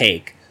it to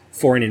take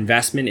for an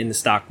investment in the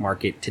stock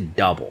market to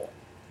double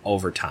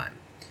over time.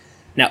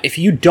 Now, if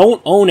you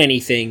don't own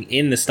anything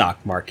in the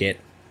stock market,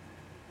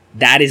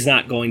 that is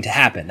not going to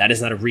happen. That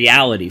is not a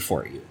reality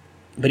for you.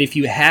 But if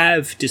you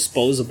have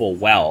disposable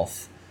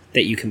wealth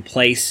that you can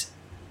place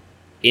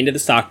into the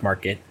stock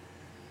market,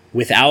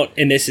 without,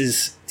 and this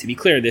is, to be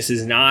clear, this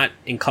is not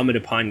incumbent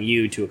upon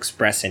you to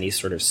express any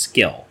sort of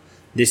skill.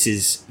 This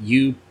is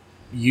you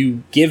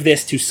give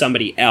this to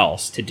somebody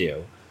else to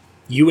do.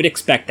 You would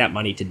expect that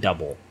money to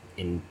double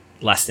in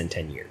less than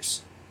 10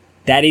 years.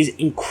 That is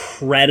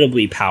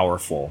incredibly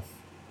powerful.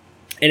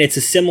 And it's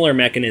a similar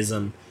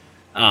mechanism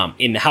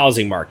in the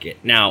housing market.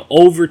 Now,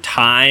 over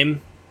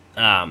time,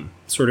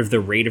 sort of the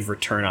rate of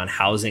return on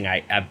housing,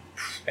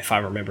 if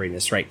I'm remembering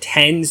this right,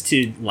 tends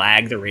to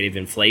lag the rate of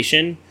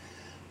inflation.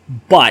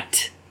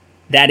 But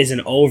that is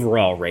an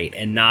overall rate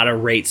and not a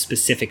rate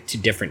specific to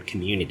different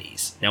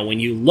communities. Now, when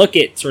you look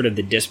at sort of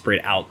the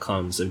disparate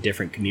outcomes of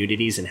different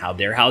communities and how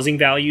their housing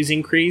values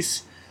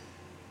increase,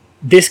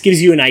 this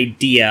gives you an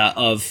idea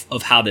of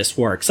how this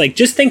works. Like,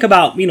 just think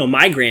about,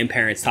 my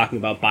grandparents talking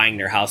about buying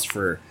their house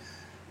for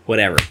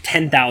whatever,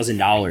 $10,000,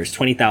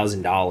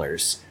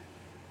 $20,000.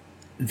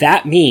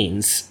 That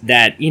means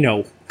that,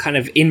 kind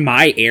of in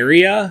my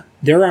area,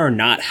 there are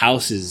not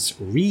houses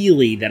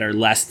really that are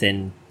less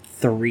than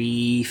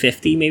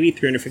 $350,000, maybe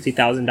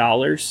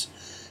 $350,000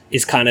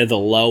 is kind of the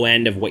low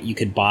end of what you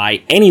could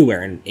buy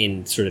anywhere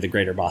in sort of the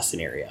greater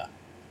Boston area.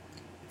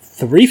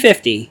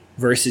 $350,000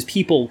 versus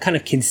people kind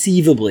of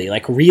conceivably,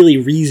 like really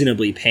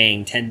reasonably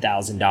paying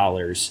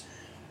 $10,000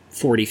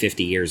 40,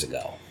 50 years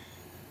ago.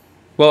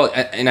 Well,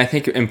 and I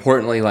think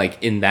importantly,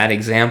 like in that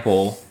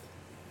example,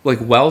 like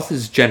wealth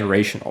is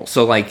generational.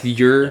 So like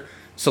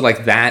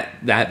that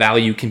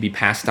value can be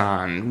passed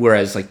on,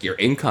 whereas like your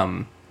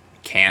income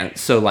can't.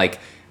 So like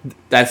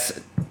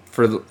that's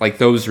for like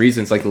those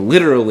reasons, like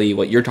literally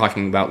what you're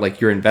talking about, like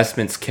your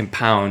investments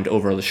compound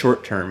over the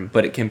short term,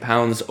 but it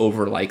compounds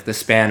over like the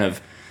span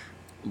of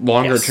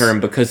longer term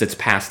because it's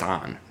passed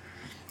on.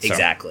 So,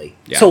 exactly.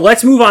 Yeah. So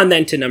let's move on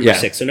then to number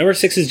 6. So number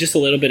 6 is just a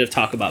little bit of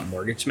talk about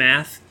mortgage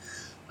math.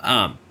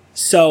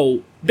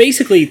 So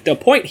basically the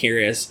point here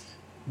is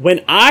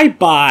when I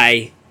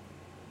buy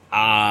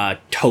a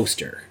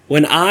toaster,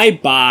 when I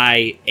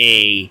buy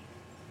a,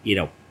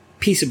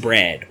 piece of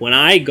bread, when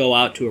I go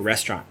out to a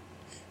restaurant,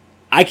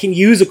 I can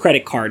use a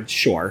credit card,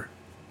 sure.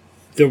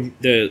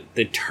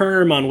 The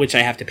term on which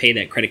I have to pay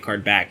that credit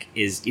card back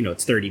is,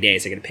 it's 30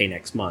 days. I got to pay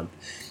next month.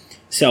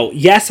 So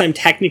yes, I'm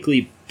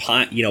technically,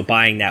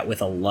 buying that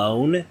with a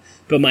loan,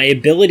 but my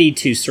ability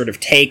to sort of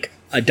take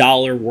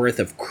 $1 worth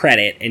of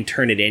credit and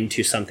turn it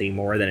into something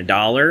more than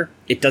 $1,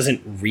 it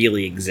doesn't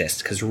really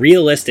exist because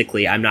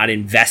realistically, I'm not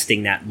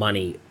investing that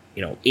money,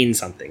 in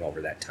something over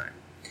that time.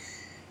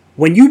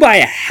 When you buy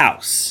a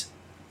house,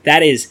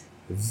 that is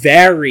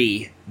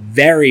very,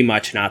 very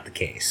much not the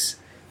case.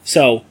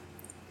 So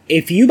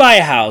if you buy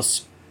a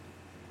house,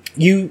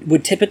 you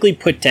would typically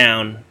put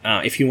down,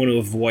 if you want to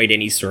avoid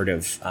any sort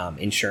of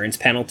insurance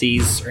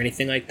penalties or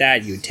anything like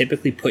that, you would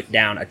typically put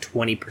down a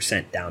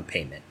 20% down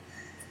payment.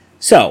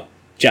 So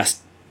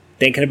just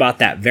thinking about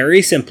that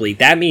very simply,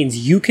 that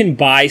means you can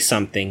buy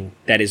something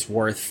that is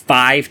worth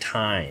 5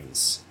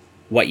 times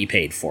what you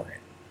paid for it.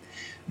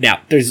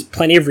 Now, there's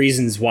plenty of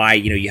reasons why,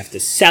 you have to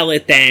sell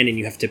it then and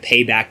you have to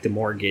pay back the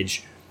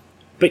mortgage.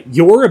 But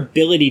your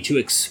ability to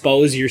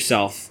expose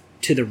yourself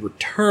to the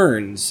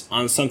returns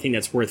on something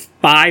that's worth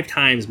 5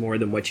 times more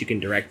than what you can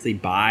directly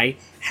buy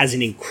has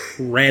an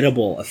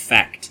incredible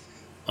effect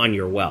on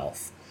your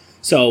wealth.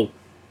 So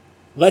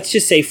let's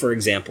just say, for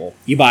example,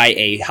 you buy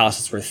a house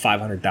that's worth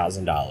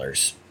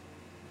 $500,000.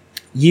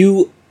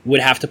 You would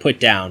have to put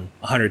down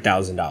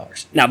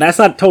 $100,000. Now, that's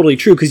not totally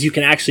true because you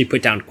can actually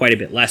put down quite a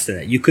bit less than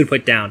that. You could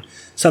put down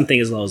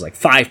something as low as like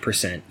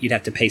 5%. You'd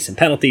have to pay some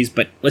penalties,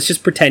 but let's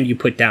just pretend you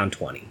put down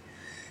 20.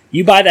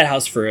 You buy that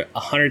house for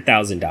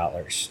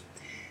 $100,000.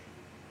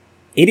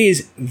 It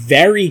is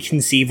very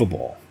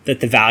conceivable that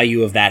the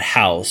value of that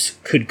house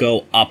could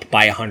go up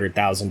by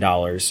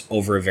 $100,000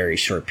 over a very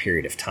short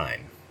period of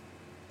time.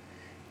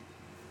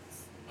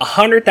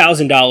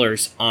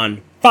 $100,000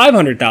 on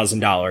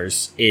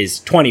 $500,000 is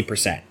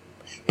 20%.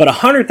 But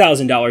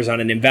 $100,000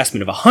 on an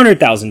investment of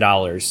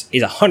 $100,000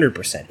 is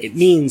 100%. It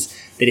means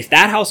that if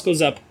that house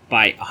goes up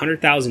by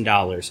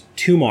 $100,000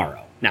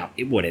 tomorrow, now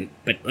it wouldn't,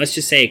 but let's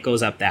just say it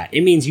goes up that,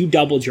 it means you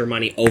doubled your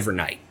money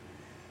overnight.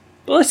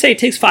 But let's say it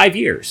takes 5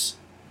 years,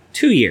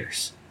 2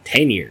 years,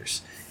 10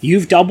 years.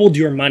 You've doubled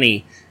your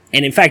money,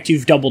 and in fact,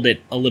 you've doubled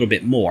it a little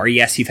bit more.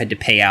 Yes, you've had to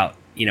pay out,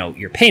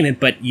 your payment,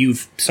 but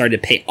you've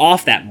started to pay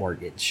off that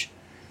mortgage.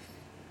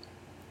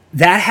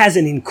 That has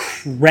an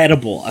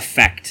incredible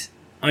effect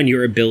on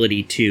your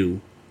ability to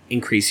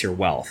increase your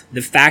wealth.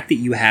 The fact that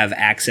you have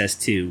access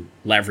to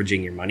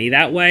leveraging your money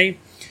that way.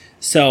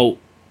 So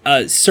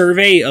a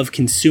survey of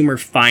consumer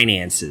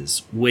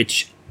finances,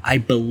 which I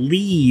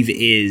believe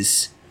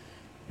is,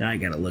 now I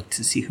gotta look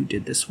to see who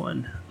did this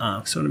one. So I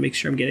want to make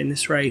sure I'm getting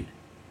this right.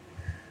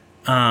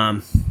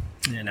 Yeah,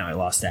 now I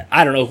lost that.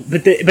 I don't know,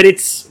 but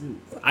it's,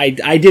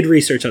 I did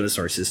research on the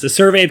sources. The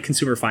survey of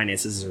consumer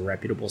finances is a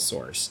reputable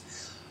source.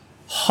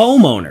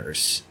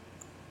 Homeowners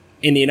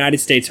in the United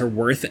States are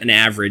worth an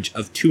average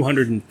of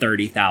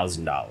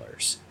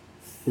 $230,000.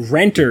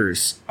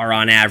 Renters are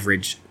on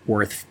average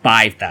worth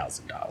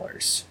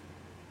 $5,000.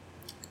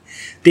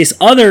 That's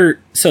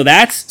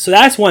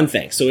one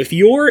thing. So if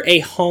you're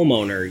a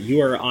homeowner,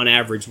 you are on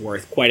average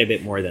worth quite a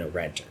bit more than a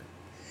renter.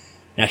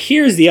 Now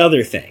here's the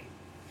other thing.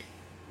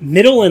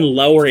 Middle and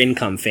lower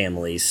income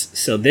families,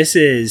 so they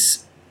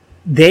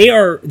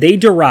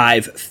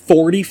derive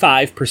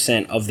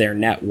 45% of their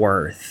net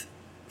worth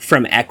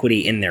from equity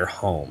in their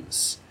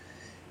homes.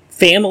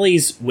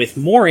 Families with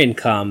more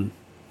income,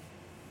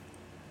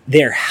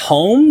 their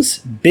homes,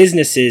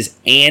 businesses,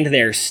 and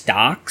their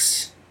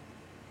stocks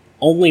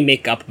only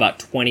make up about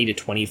 20 to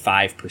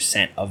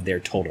 25% of their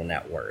total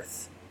net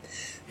worth.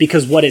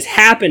 Because what has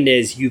happened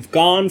is you've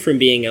gone from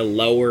being a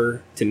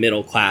lower to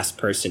middle class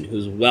person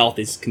whose wealth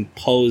is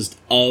composed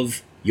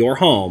of your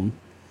home,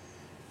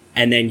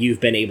 and then you've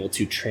been able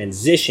to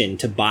transition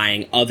to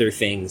buying other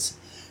things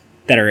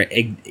that are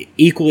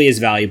equally as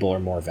valuable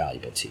or more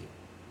valuable to you.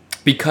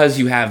 Because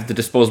you have the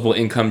disposable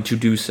income to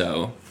do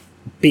so.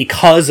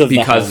 Because of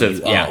the home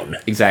you own.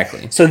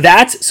 Exactly. So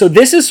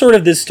this is sort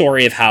of the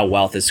story of how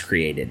wealth is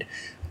created.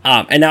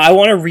 And now I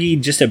want to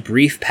read just a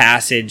brief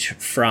passage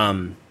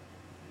from...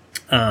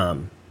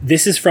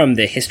 this is from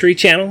the History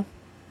Channel.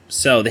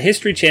 So the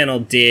History Channel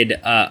did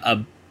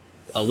a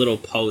little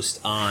post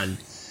on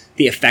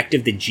the effect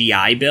of the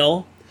GI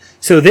Bill.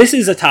 So this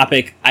is a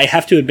topic, I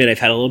have to admit, I've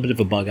had a little bit of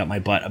a bug up my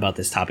butt about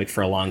this topic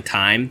for a long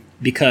time,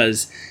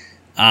 because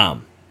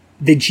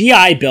the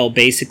GI Bill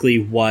basically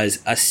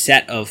was a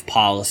set of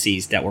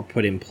policies that were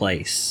put in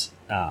place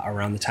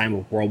around the time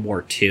of World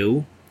War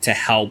II to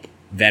help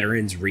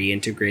veterans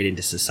reintegrate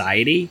into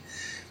society.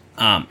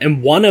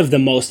 And one of the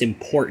most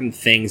important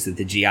things that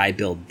the GI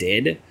Bill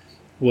did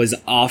was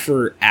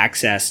offer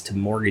access to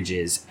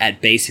mortgages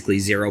at basically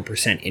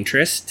 0%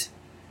 interest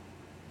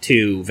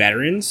to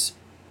veterans.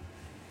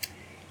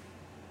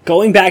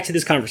 Going back to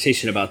this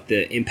conversation about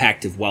the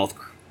impact of wealth,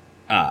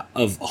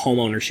 of home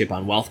ownership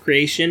on wealth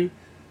creation,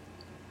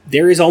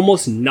 there is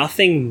almost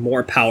nothing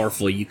more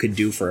powerful you could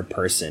do for a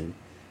person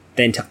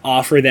than to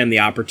offer them the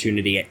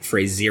opportunity for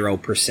a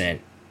 0%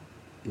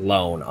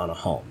 loan on a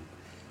home.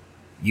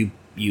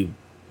 You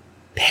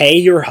pay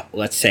your,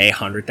 let's say,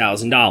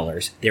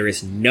 $100,000. There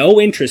is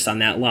no interest on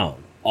that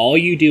loan. All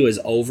you do is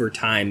over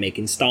time make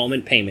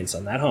installment payments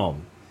on that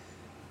home,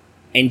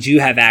 and you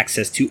have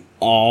access to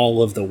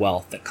all of the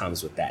wealth that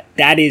comes with that.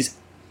 That is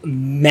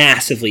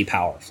massively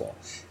powerful.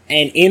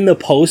 And in the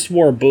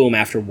post-war boom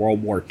after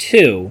World War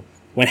II,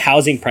 when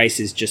housing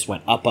prices just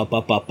went up,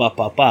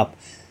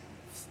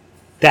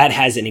 that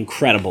has an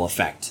incredible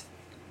effect.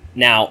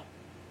 Now,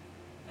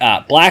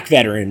 black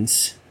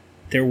veterans,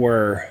 there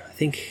were, I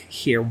think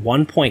here,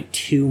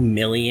 1.2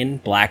 million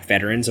black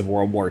veterans of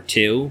World War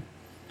II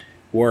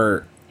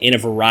were, in a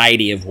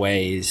variety of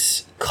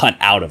ways, cut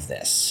out of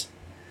this.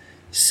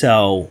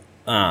 So,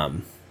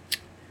 I'm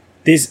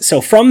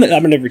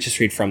going to just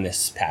read from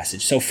this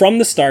passage. So from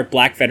the start,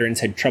 black veterans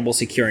had trouble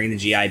securing the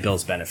GI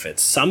Bill's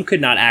benefits. Some could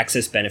not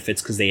access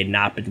benefits because they had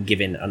not been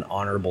given an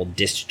honorable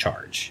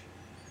discharge.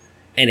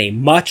 And a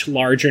much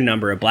larger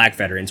number of black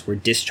veterans were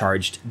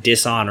discharged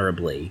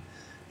dishonorably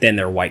than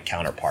their white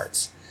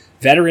counterparts.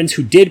 Veterans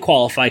who did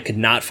qualify could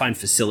not find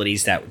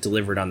facilities that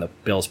delivered on the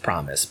bill's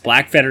promise.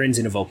 Black veterans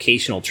in a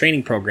vocational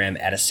training program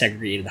at a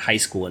segregated high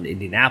school in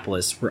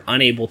Indianapolis were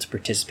unable to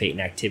participate in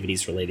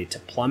activities related to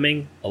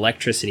plumbing,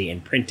 electricity,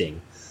 and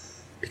printing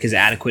because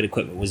adequate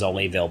equipment was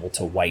only available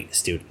to white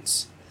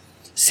students.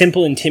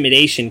 Simple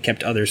intimidation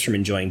kept others from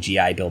enjoying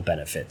GI Bill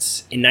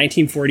benefits. In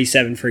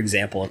 1947, for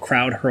example, a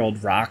crowd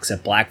hurled rocks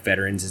at black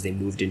veterans as they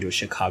moved into a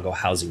Chicago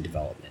housing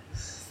development.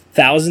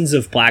 Thousands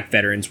of black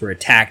veterans were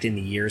attacked in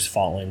the years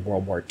following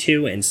World War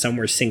II, and some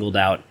were singled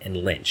out and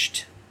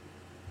lynched.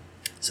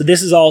 So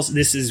this is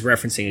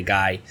referencing a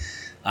guy,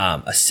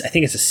 I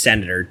think it's a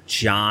senator,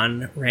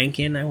 John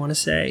Rankin, I want to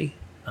say.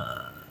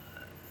 I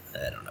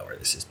don't know where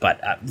this is,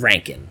 but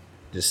Rankin.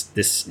 Just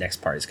this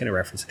next part is going to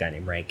reference a guy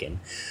named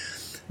Rankin.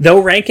 Though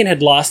Rankin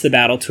had lost the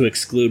battle to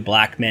exclude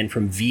black men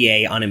from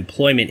VA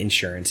unemployment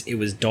insurance, it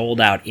was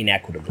doled out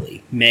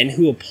inequitably. Men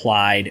who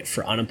applied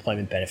for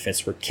unemployment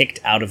benefits were kicked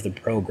out of the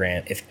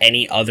program if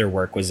any other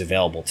work was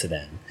available to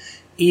them,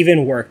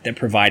 even work that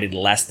provided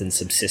less than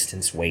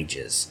subsistence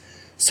wages.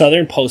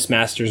 Southern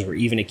postmasters were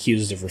even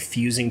accused of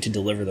refusing to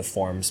deliver the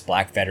forms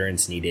black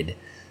veterans needed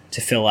to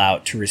fill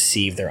out to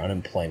receive their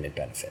unemployment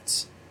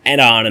benefits.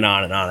 And on and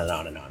on and on and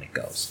on and on it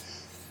goes.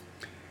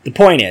 The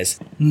point is,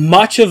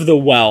 much of the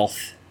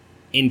wealth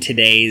in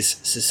today's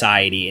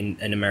society,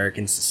 in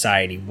American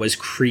society, was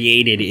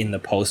created in the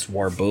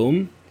post-war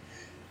boom,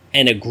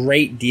 and a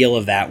great deal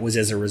of that was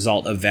as a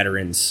result of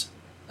veterans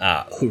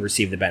who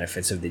received the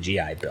benefits of the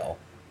GI Bill.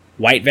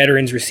 White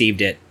veterans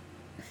received it,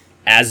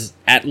 as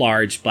at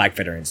large, black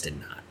veterans did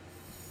not.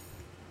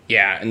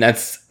 Yeah, and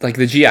that's, like,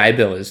 the GI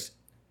Bill is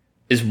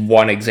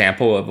one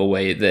example of a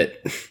way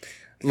that,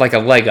 like, a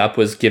leg up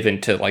was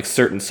given to, like,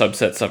 certain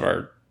subsets of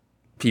our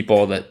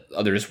people that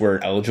others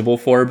weren't eligible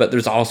for, but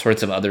there's all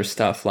sorts of other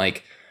stuff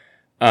like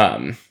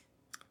on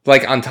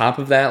top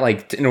of that,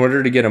 like in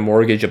order to get a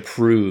mortgage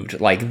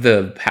approved, like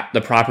the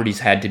properties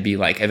had to be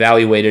like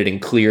evaluated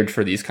and cleared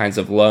for these kinds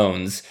of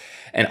loans,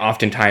 and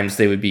oftentimes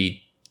they would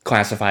be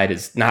classified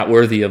as not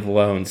worthy of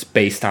loans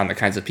based on the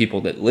kinds of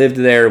people that lived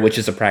there, which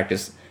is a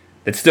practice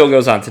that still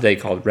goes on today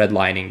called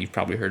redlining. You've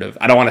probably heard of.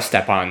 I don't want to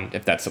step on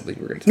if that's something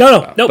we're going to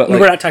talk about. No, but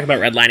we're not talking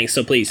about redlining,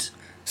 so please.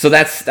 So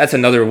that's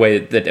another way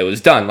that it was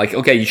done. Like,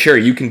 okay, sure,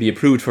 you can be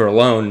approved for a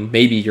loan.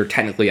 Maybe you're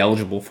technically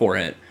eligible for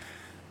it.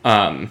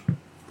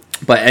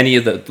 But any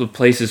of the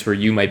places where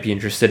you might be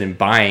interested in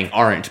buying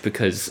aren't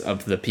because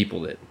of the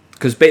people that...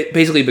 Because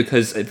basically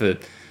because if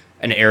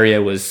an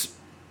area was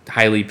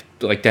highly,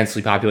 like,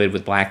 densely populated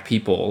with black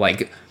people,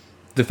 like,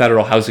 the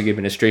Federal Housing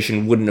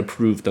Administration wouldn't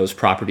approve those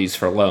properties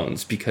for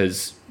loans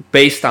because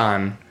based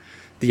on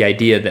the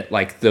idea that,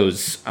 like,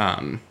 those...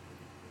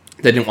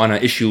 they didn't want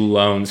to issue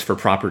loans for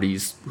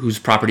properties whose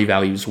property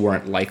values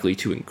weren't likely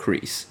to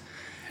increase.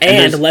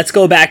 And let's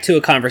go back to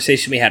a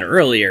conversation we had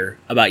earlier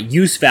about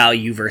use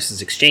value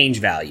versus exchange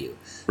value.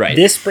 Right.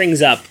 This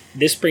brings up.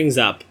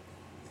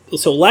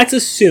 So let's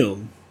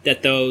assume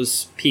that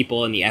those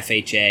people in the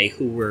FHA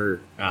who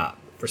were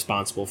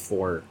responsible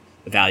for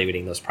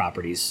evaluating those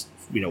properties,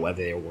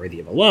 whether they were worthy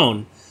of a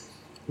loan,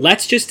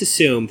 let's just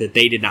assume that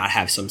they did not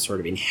have some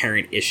sort of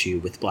inherent issue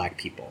with black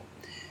people.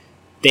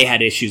 They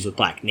had issues with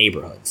black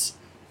neighborhoods.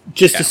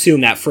 Just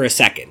assume that for a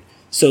second.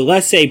 So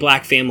let's say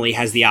black family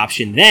has the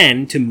option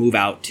then to move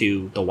out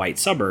to the white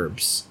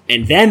suburbs,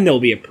 and then they'll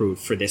be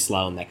approved for this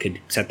loan that could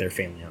set their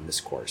family on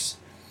this course.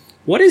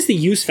 What is the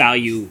use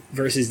value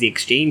versus the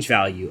exchange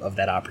value of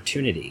that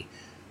opportunity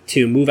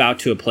to move out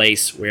to a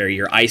place where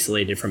you're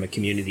isolated from a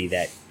community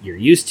that you're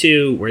used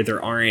to, where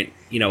there aren't,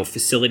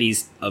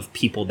 facilities of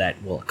people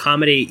that will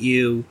accommodate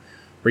you,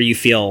 where you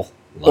feel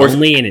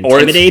lonely and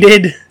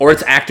intimidated? Or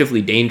it's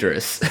actively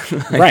dangerous.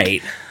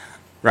 Right.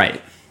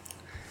 Right.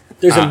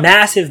 There's a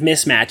massive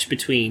mismatch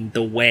between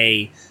the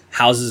way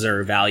houses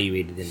are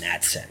evaluated in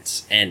that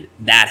sense. And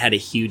that had a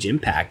huge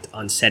impact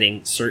on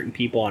setting certain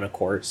people on a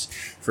course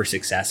for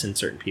success and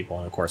certain people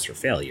on a course for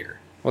failure.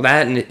 Well,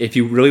 that, and if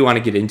you really want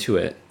to get into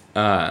it,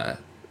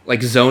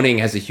 like zoning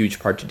has a huge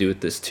part to do with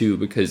this too,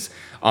 because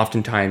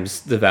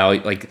oftentimes the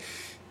value, like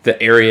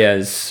the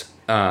areas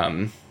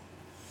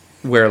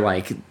where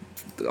like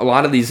a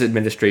lot of these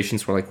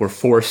administrations were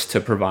forced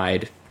to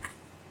provide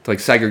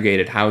like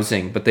segregated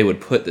housing, but they would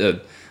put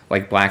the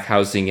like black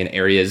housing in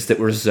areas that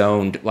were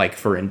zoned like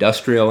for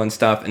industrial and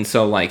stuff. And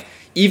so like,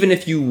 even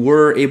if you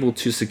were able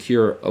to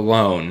secure a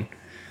loan,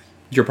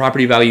 your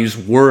property values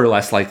were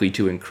less likely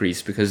to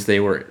increase because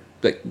they were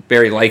like,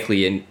 very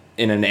likely in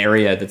an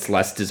area that's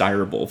less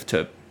desirable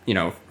to,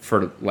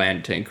 for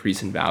land to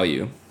increase in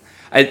value.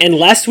 And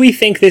lest we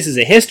think this is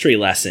a history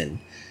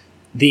lesson,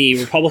 the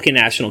Republican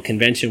National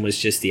Convention was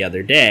just the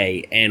other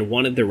day, and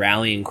one of the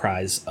rallying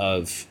cries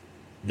of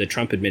the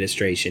Trump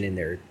administration in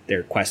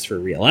their quest for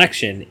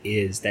re-election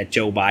is that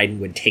Joe Biden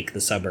would take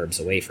the suburbs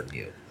away from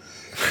you.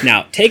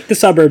 Now, take the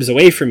suburbs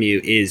away from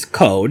you is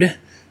code.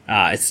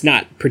 It's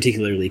not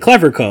particularly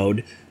clever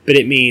code, but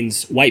it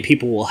means white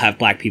people will have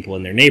black people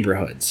in their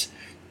neighborhoods.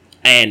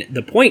 And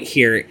the point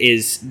here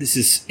is, this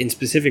is in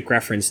specific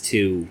reference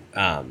to,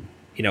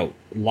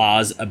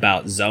 laws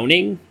about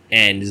zoning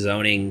and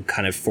zoning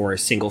kind of for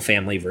single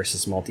family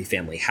versus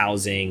multifamily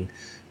housing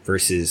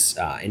versus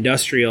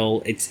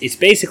industrial. It's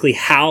basically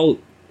how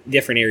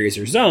different areas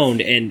are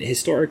zoned, and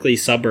historically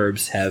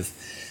suburbs have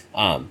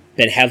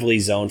been heavily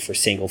zoned for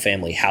single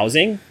family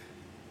housing,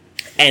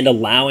 and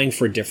allowing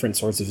for different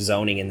sorts of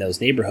zoning in those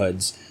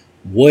neighborhoods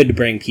would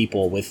bring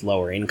people with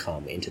lower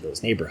income into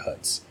those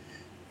neighborhoods.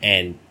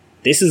 And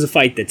this is a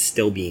fight that's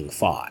still being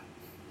fought.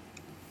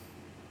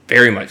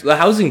 Very much. The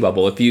housing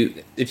bubble, if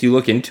you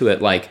look into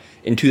it, like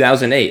in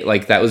 2008,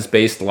 like that was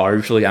based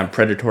largely on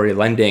predatory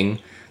lending,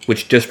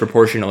 which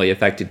disproportionately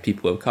affected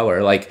people of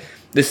color. Like,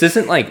 this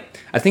isn't like,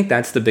 I think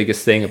that's the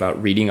biggest thing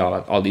about reading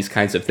all these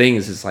kinds of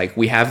things is like,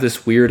 we have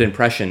this weird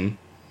impression.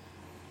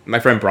 My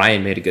friend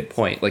Brian made a good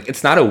point. Like,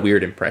 it's not a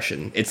weird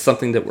impression. It's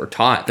something that we're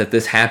taught that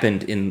this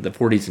happened in the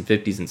 40s and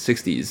 50s and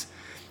 60s,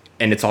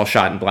 and it's all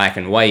shot in black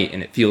and white,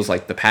 and it feels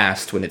like the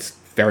past when it's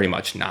very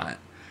much not.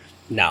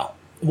 No.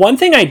 One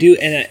thing I do,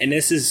 and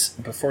this is,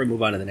 before we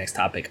move on to the next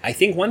topic, I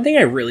think one thing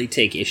I really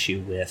take issue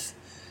with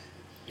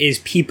is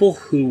people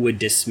who would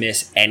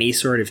dismiss any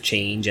sort of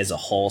change as a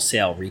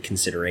wholesale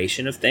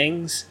reconsideration of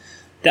things.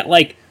 That,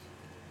 like,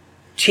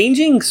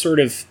 changing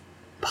sort of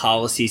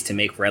policies to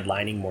make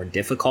redlining more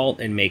difficult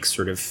and make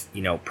sort of,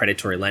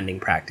 predatory lending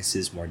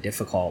practices more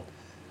difficult,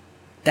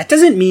 that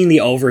doesn't mean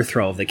the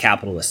overthrow of the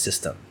capitalist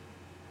system.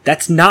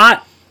 That's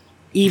not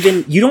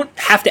even, you don't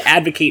have to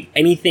advocate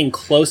anything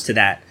close to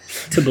that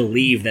to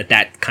believe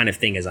that kind of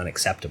thing is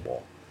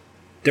unacceptable.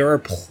 There are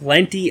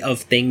plenty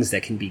of things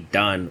that can be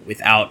done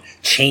without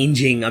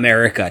changing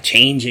America,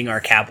 changing our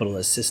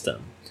capitalist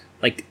system.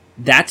 Like,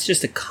 that's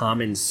just a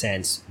common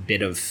sense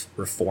bit of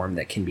reform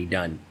that can be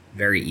done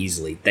very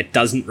easily, that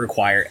doesn't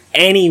require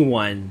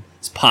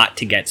anyone's pot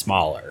to get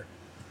smaller.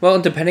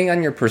 Well, depending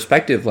on your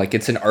perspective, like,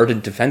 it's an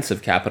ardent defense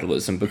of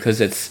capitalism because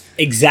it's...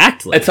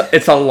 Exactly.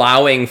 It's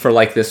allowing for,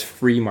 like, this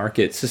free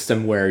market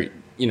system where,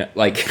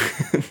 like...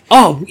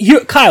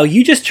 Kyle,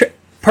 you just...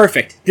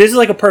 Perfect. This is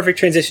like a perfect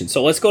transition.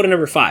 So let's go to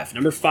number 5.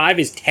 Number 5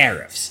 is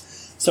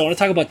tariffs. So I want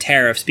to talk about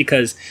tariffs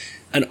because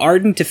an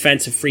ardent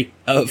defense of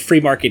free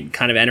market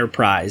kind of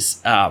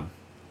enterprise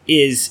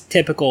is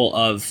typical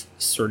of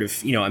sort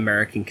of,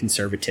 American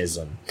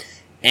conservatism.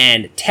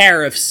 And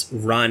tariffs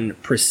run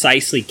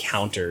precisely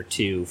counter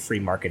to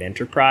free market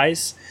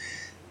enterprise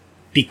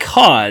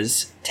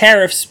because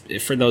tariffs,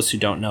 for those who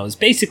don't know, is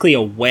basically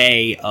a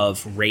way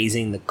of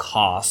raising the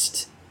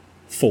cost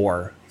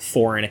for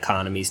foreign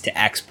economies to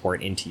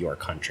export into your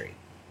country.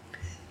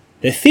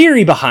 The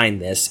theory behind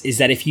this is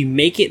that if you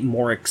make it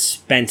more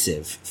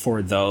expensive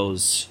for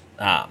those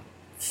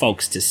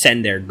folks to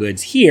send their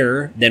goods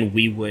here, then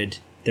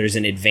there's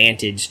an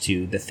advantage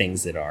to the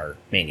things that are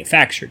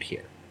manufactured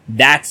here.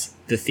 That's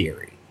the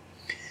theory.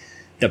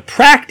 The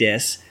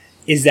practice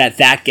is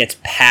that gets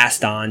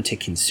passed on to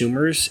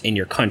consumers in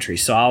your country.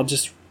 So I'll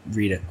just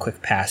read a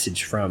quick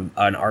passage from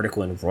an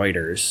article in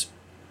Reuters.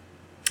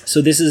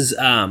 So this is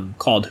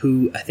called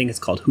Who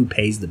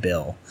Pays the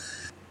Bill?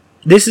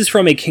 This is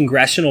from a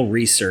congressional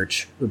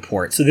research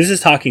report. So this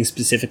is talking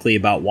specifically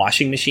about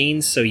washing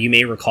machines. So you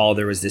may recall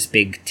there was this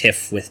big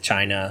tiff with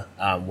China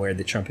where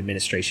the Trump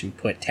administration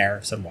put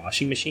tariffs on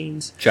washing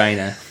machines.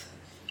 China.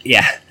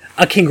 Yeah.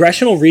 A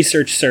Congressional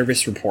Research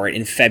Service report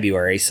in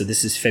February, so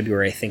this is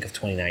February, I think, of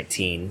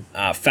 2019,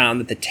 found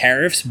that the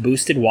tariffs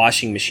boosted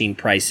washing machine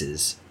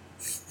prices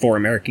for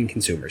American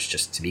consumers,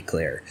 just to be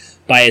clear,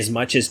 by as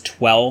much as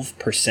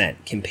 12%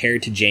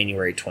 compared to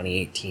January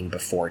 2018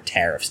 before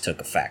tariffs took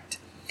effect.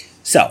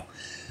 So,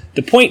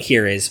 the point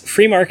here is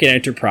free market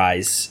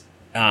enterprise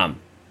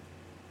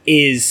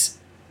is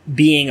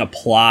being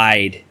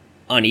applied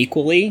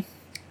unequally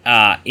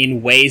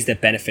in ways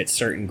that benefit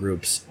certain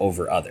groups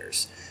over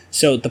others.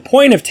 So the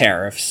point of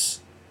tariffs,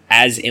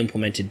 as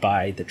implemented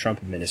by the Trump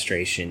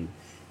administration,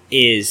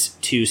 is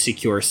to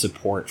secure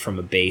support from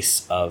a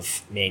base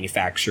of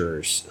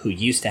manufacturers who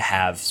used to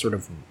have sort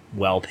of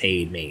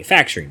well-paid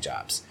manufacturing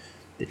jobs.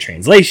 The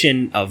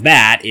translation of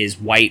that is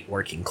white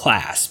working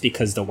class,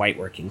 because the white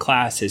working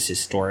class has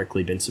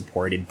historically been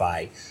supported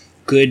by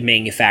good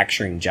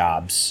manufacturing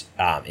jobs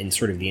in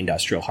sort of the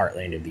industrial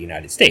heartland of the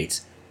United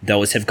States.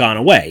 Those have gone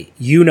away.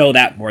 You know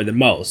that more than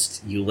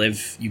most. You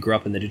grew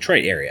up in the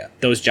Detroit area.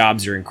 Those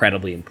jobs are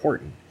incredibly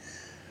important.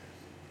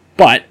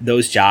 But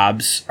those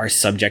jobs are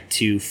subject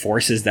to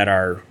forces that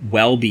are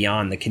well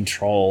beyond the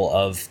control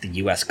of the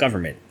U.S.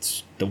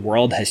 government. The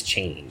world has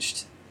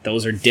changed.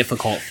 Those are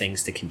difficult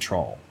things to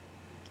control.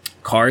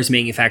 Cars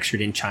manufactured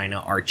in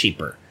China are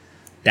cheaper.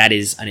 That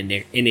is an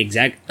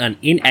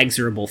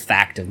inexorable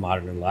fact of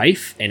modern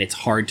life, and it's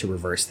hard to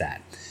reverse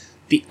that.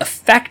 The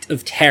effect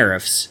of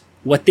tariffs,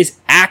 what this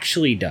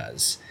actually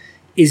does,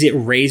 is it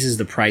raises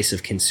the price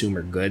of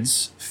consumer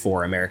goods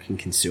for American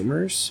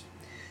consumers,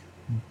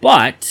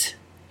 but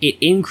it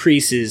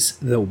increases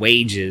the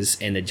wages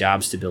and the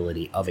job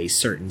stability of a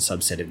certain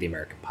subset of the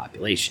American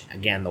population.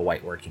 Again, the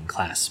white working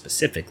class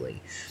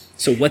specifically.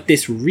 So what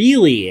this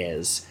really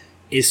is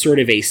sort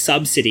of a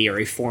subsidy or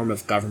a form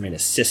of government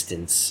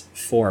assistance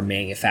for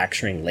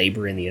manufacturing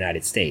labor in the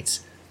United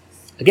States.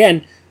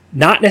 Again,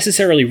 not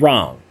necessarily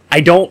wrong. I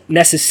don't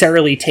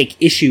necessarily take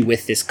issue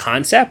with this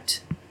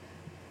concept,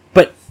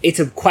 but it's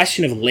a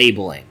question of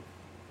labeling.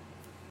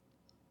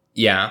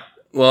 Yeah.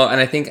 Well, and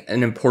I think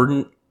an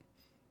important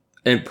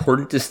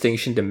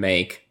distinction to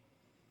make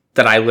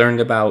that I learned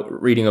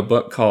about reading a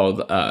book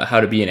called How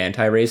to Be an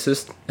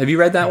Anti-Racist. Have you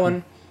read that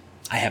one?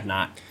 I have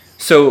not.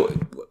 So,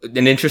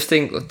 an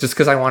interesting, just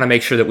because I want to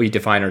make sure that we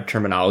define our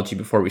terminology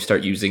before we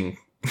start using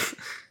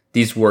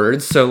these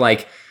words. So,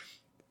 like,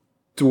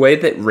 the way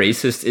that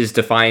racist is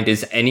defined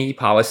is any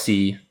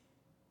policy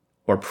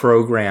or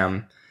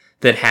program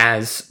that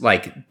has,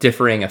 like,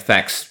 differing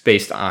effects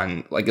based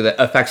on, like, that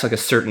affects, like, a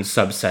certain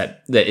subset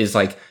that is,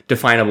 like,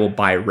 definable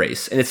by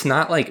race. And it's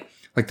not, like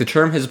the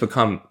term has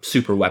become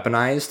super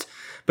weaponized,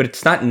 but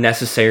it's not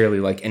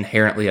necessarily, like,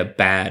 inherently a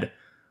bad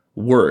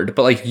word.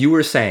 But like you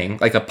were saying,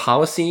 like a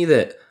policy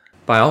that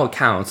by all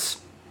accounts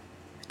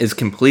is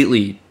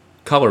completely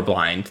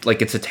colorblind,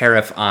 like it's a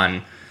tariff,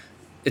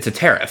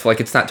 like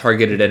it's not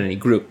targeted at any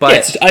group,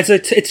 but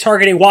it's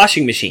targeting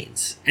washing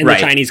machines and right,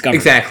 the Chinese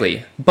government.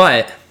 Exactly.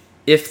 But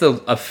if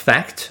the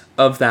effect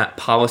of that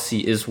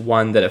policy is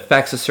one that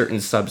affects a certain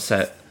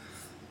subset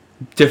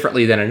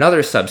differently than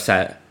another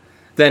subset,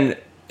 then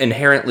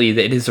inherently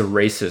it is a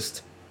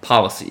racist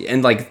policy.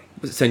 And like,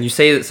 so when you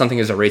say that something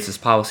is a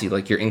racist policy,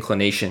 like your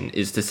inclination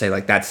is to say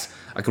like that's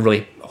like a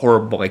really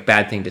horrible, like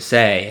bad thing to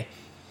say.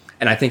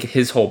 And I think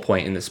his whole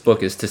point in this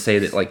book is to say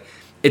that like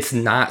it's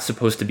not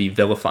supposed to be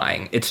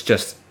vilifying. It's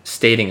just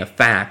stating a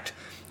fact.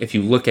 If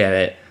you look at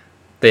it,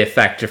 they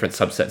affect different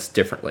subsets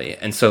differently.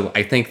 And so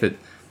I think that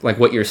like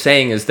what you're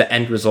saying is the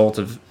end result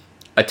of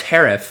a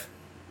tariff.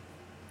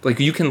 Like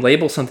you can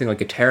label something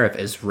like a tariff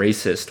as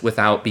racist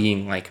without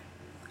being like,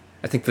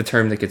 I think the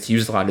term that gets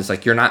used a lot is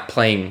like you're not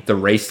playing the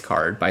race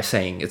card by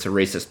saying it's a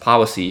racist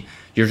policy.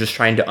 You're just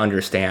trying to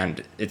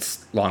understand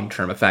its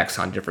long-term effects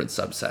on different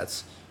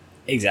subsets.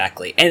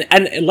 Exactly.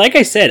 And like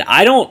I said,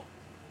 I'm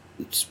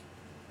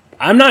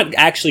not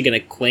actually going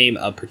to claim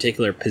a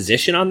particular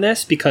position on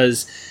this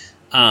because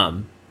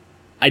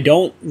I I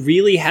don't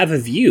really have a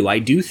view. I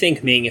do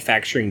think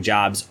manufacturing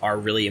jobs are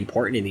really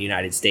important in the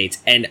United States,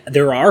 and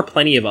there are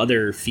plenty of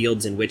other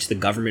fields in which the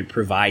government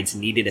provides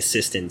needed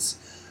assistance,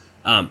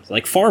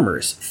 like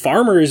farmers.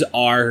 Farmers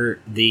are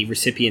the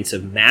recipients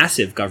of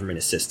massive government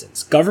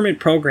assistance. Government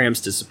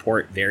programs to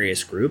support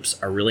various groups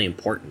are really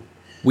important.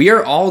 We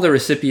are all the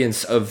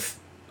recipients of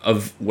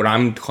what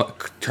I'm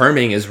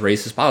terming as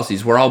racist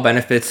policies. We're all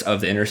benefits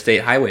of the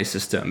interstate highway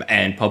system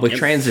and public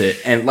transit,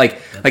 and like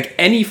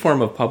any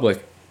form of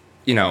public,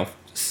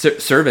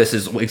 service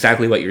is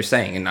exactly what you're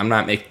saying. And I'm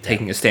not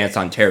taking a stance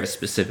on tariffs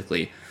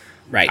specifically,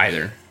 right?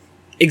 Either.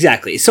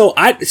 Exactly. So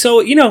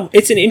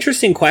it's an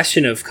interesting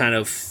question of kind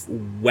of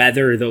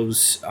whether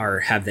those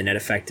have the net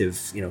effect of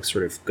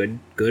sort of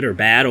good or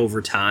bad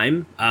over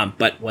time.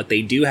 But what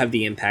they do have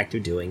the impact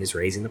of doing is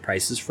raising the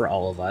prices for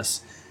all of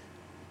us,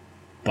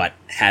 but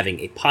having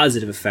a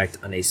positive effect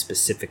on a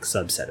specific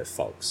subset of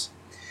folks.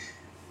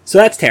 So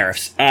that's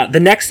tariffs. The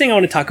next thing I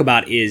want to talk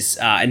about is,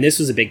 and this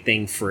was a big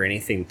thing for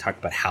anything to talk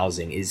about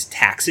housing, is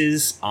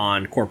taxes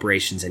on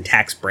corporations and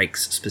tax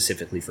breaks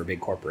specifically for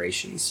big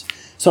corporations.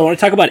 So I want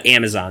to talk about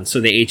Amazon. So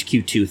the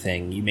HQ2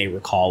 thing, you may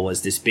recall,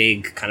 was this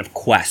big kind of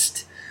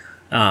quest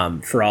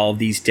for all of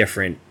these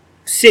different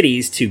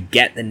cities to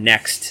get the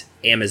next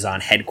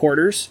Amazon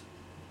headquarters.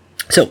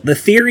 So the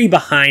theory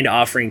behind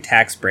offering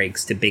tax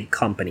breaks to big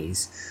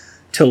companies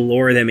to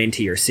lure them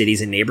into your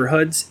cities and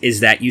neighborhoods is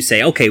that you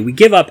say, okay, we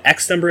give up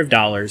X number of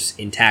dollars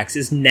in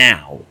taxes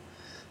now,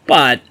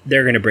 but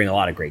they're going to bring a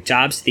lot of great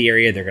jobs to the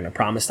area. They're going to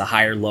promise to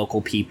hire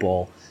local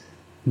people.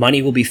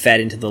 Money will be fed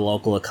into the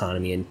local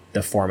economy in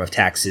the form of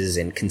taxes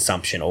and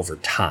consumption over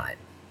time.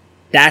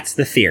 That's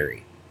the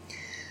theory.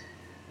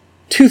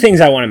 Two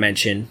things I want to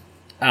mention.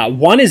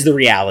 One is the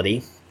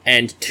reality,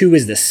 and two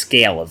is the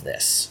scale of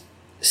this.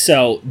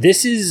 So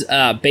this is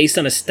based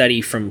on a study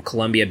from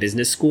Columbia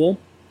Business School.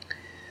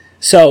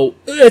 So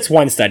it's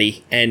one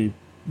study, and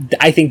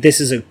I think this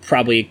is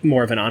probably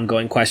more of an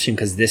ongoing question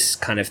because this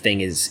kind of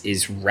thing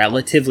is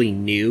relatively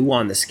new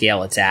on the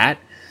scale it's at.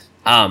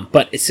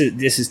 But this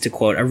is to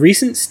quote a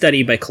recent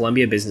study by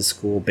Columbia Business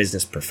School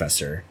business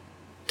professor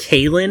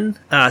Kaylin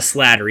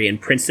Slattery and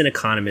Princeton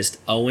economist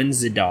Owen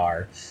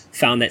Zidar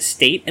found that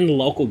state and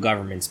local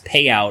governments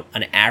pay out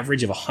an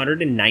average of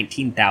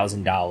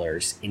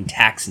 $119,000 in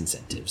tax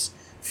incentives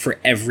for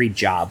every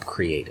job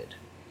created.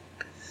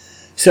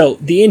 So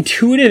the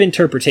intuitive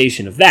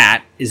interpretation of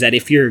that is that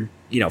if you're,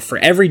 for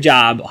every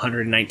job,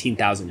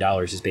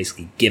 $119,000 is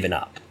basically given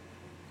up.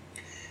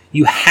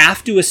 You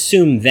have to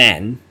assume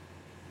then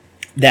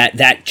that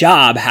that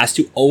job has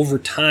to, over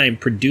time,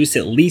 produce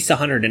at least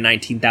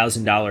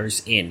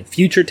 $119,000 in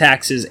future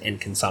taxes and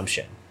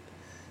consumption.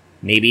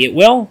 Maybe it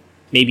will,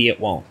 maybe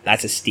it won't.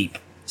 That's a steep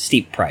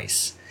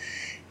price.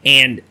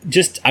 And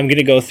I'm going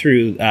to go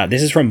through,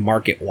 this is from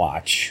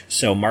MarketWatch.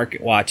 So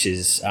MarketWatch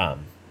is,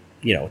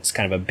 it's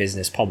kind of a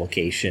business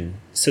publication.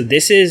 So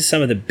this is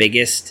some of the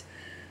biggest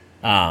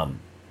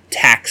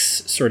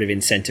tax sort of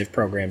incentive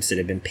programs that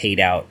have been paid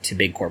out to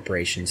big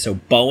corporations. So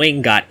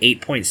Boeing got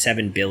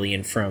 $8.7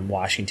 billion from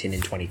Washington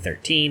in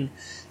 2013.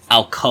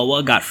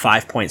 Alcoa got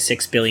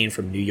 $5.6 billion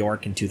from New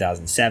York in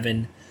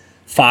 2007.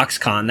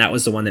 Foxconn, that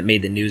was the one that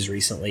made the news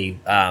recently,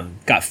 got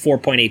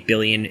 $4.8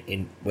 billion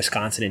in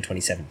Wisconsin in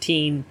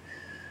 2017.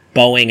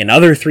 Boeing,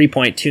 another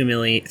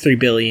 $3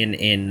 billion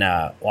in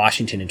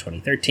Washington in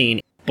 2013.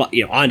 But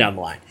on down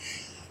the line.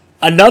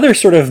 Another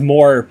sort of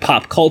more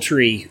pop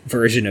culture-y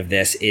version of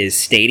this is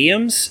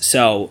stadiums.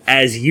 So,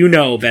 as you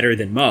know better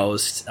than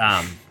most,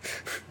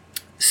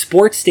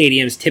 sports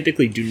stadiums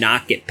typically do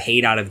not get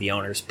paid out of the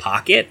owner's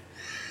pocket.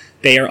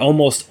 They are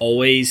almost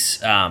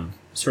always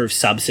sort of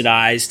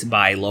subsidized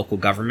by local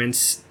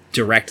governments,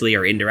 directly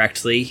or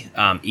indirectly,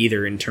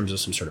 either in terms of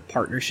some sort of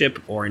partnership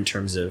or in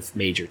terms of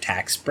major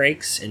tax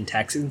breaks and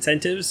tax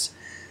incentives.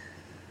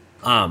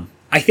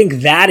 I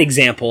think that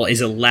example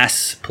is a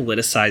less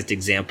politicized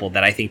example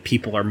that I think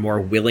people are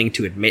more willing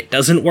to admit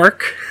doesn't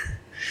work.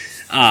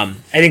 I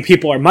think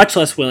people are much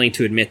less willing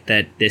to admit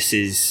that this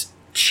is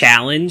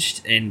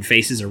challenged and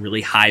faces a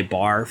really high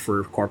bar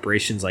for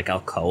corporations like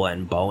Alcoa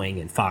and Boeing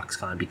and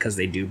Foxconn because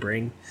they do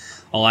bring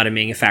a lot of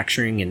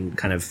manufacturing and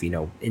kind of,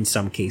 in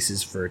some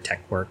cases for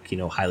tech work,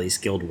 highly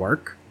skilled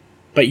work.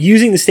 But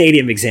using the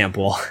stadium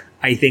example,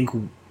 I think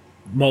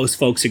most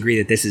folks agree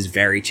that this is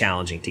very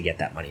challenging to get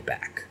that money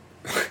back.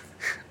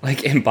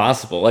 Like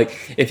impossible.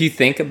 Like if you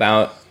think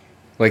about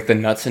like the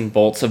nuts and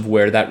bolts of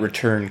where that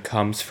return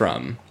comes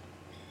from,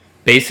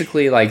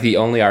 basically like the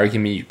only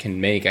argument you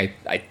can make,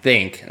 I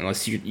think,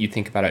 unless you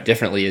think about it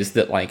differently, is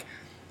that like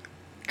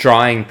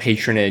drawing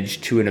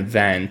patronage to an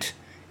event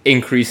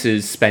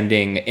increases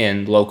spending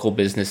in local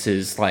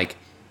businesses like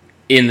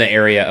in the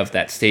area of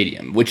that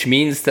stadium, which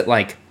means that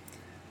like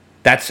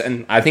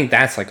and I think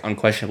that's like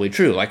unquestionably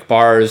true. Like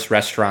bars,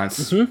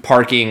 restaurants,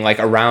 parking like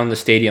around the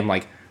stadium,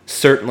 like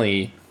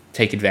certainly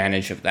take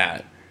advantage of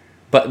that.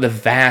 But the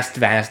vast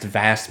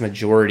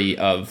majority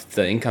of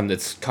the income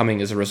that's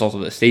coming as a result of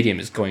the stadium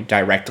is going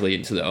directly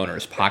into the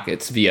owner's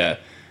pockets via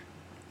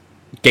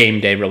game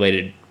day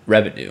related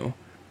revenue.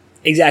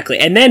 Exactly.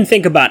 And then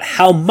think about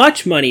how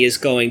much money is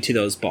going to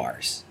those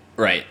bars.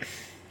 Right.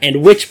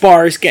 And which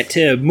bars get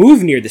to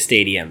move near the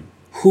stadium.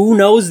 Who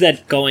knows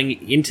that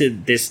going into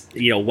this,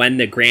 when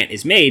the grant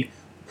is made,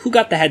 who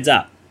got the heads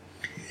up?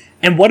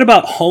 And what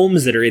about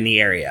homes that are in the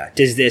area?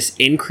 Does this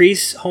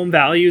increase home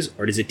values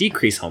or does it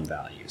decrease home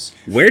values?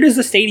 Where does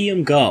the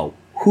stadium go?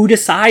 Who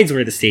decides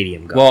where the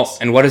stadium goes? Well,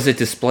 and what does it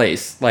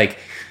displace? Like,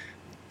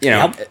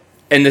 Yep.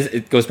 And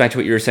it goes back to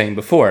what you were saying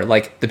before.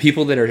 Like, the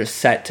people that are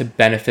set to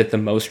benefit the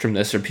most from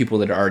this are people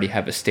that already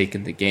have a stake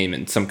in the game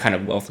and some kind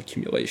of wealth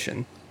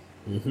accumulation.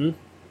 Mm-hmm.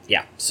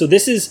 Yeah. So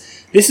this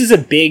is a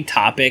big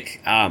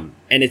topic, and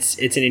it's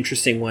an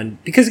interesting one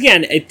because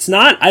again, it's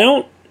not. I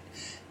don't.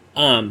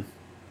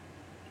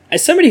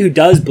 As somebody who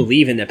does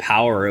believe in the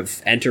power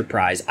of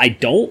enterprise, I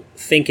don't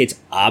think it's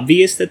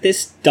obvious that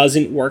this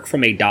doesn't work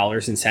from a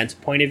dollars and cents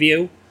point of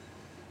view,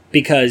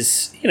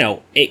 because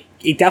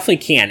it definitely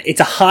can.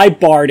 It's a high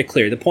bar to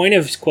clear. The point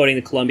of quoting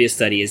the Columbia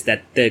study is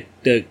that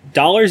the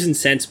dollars and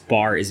cents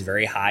bar is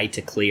very high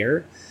to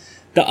clear.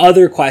 The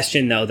other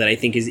question, though, that I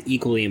think is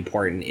equally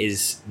important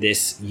is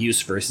this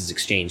use versus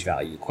exchange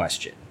value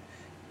question.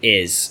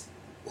 Is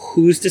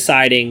who's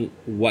deciding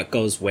what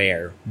goes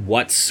where,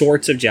 what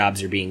sorts of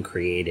jobs are being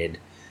created,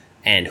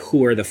 and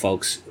who are the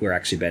folks who are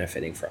actually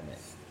benefiting from it?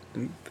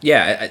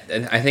 Yeah,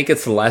 I think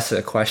it's less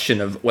a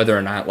question of whether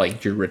or not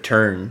like your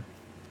return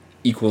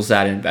equals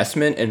that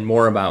investment and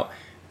more about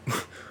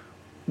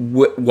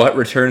what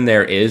return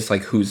there is,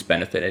 like who's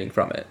benefiting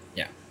from it.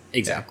 Yeah,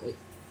 exactly.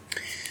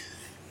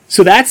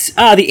 So that's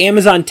the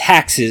Amazon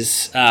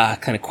taxes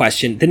kind of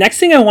question. The next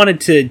thing I wanted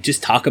to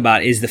just talk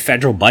about is the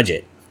federal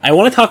budget. I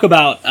want to talk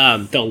about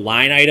the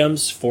line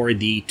items for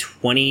the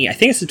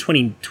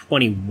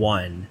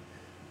 2021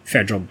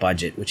 federal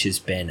budget, which has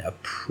been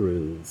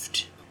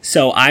approved.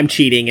 So I'm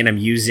cheating and I'm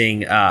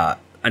using an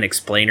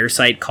explainer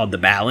site called The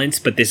Balance,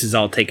 but this is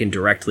all taken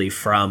directly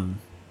from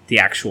the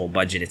actual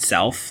budget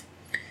itself.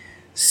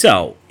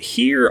 So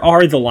here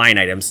are the line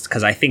items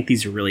because I think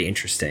these are really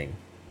interesting.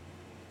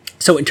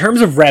 So in terms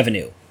of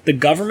revenue, the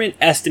government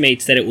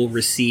estimates that it will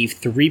receive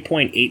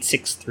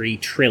 $3.863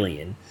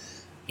 trillion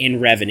in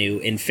revenue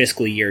in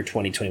fiscal year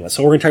 2021.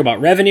 So we're going to talk about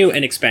revenue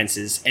and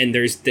expenses, and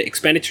there's the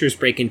expenditures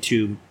break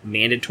into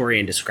mandatory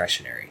and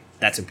discretionary.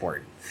 That's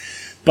important.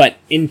 But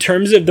in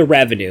terms of the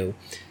revenue,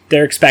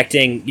 they're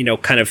expecting,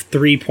 kind of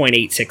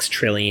 3.86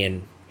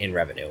 trillion in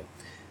revenue.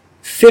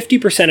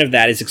 50% of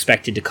that is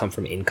expected to come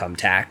from income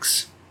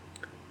tax.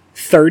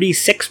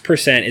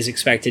 36% is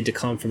expected to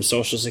come from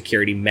Social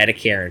Security,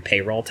 Medicare, and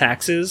payroll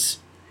taxes.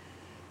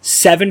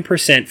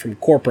 7% from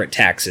corporate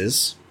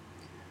taxes.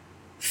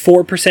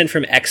 4%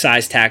 from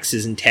excise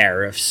taxes and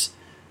tariffs.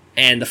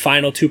 And the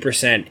final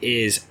 2%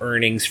 is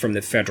earnings from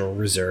the Federal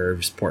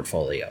Reserve's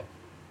portfolio.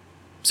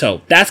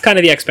 So that's kind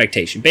of the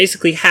expectation.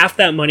 Basically, half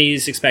that money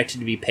is expected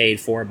to be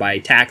paid for by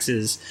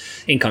taxes,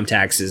 income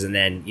taxes, and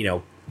then,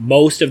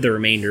 most of the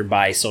remainder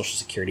by Social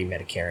Security,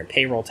 Medicare, and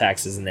payroll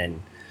taxes, and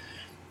then,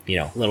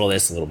 a little of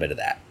this, a little bit of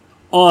that.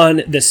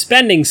 On the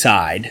spending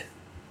side,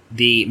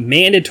 the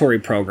mandatory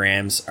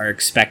programs are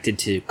expected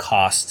to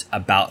cost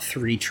about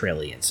 $3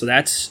 trillion. So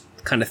that's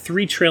kind of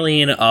 $3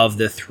 trillion of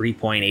the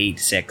 $3.86,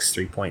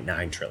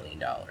 $3.9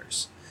 trillion.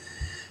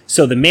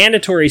 So the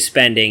mandatory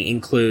spending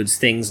includes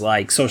things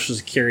like Social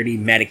Security,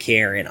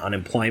 Medicare, and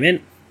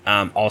unemployment.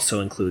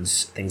 Also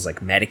includes things like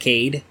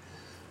Medicaid.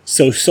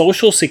 So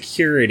Social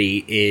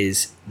Security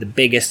is the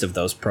biggest of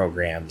those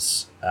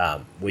programs,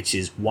 which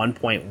is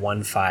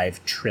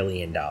 $1.15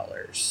 trillion.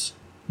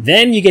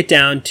 Then you get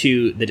down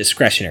to the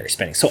discretionary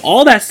spending. So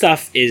all that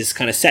stuff is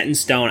kind of set in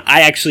stone.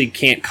 I actually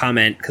can't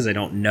comment because I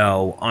don't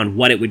know on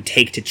what it would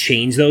take to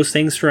change those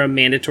things from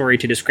mandatory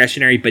to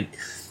discretionary, but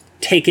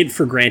take it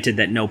for granted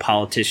that no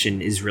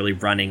politician is really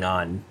running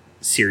on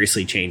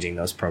seriously changing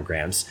those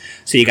programs.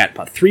 So you got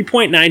about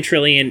 3.9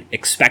 trillion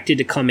expected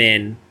to come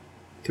in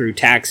through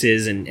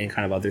taxes and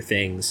kind of other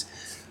things.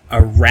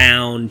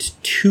 Around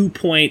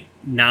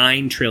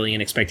 2.9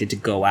 trillion expected to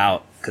go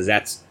out because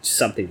that's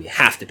something we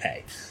have to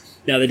pay.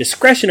 Now, the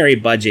discretionary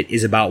budget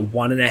is about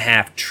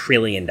 $1.5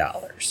 trillion.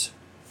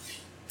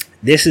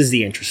 This is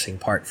the interesting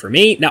part for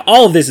me. Now,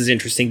 all of this is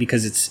interesting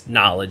because it's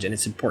knowledge and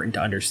it's important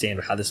to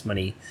understand how this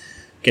money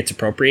gets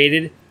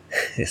appropriated.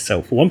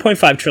 So,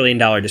 $1.5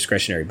 trillion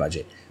discretionary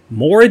budget.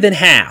 More than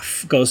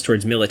half goes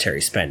towards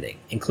military spending,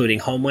 including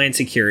Homeland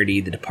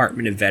Security, the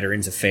Department of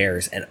Veterans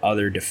Affairs, and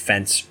other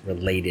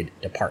defense-related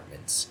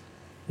departments.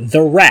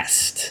 The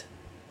rest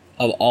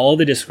of all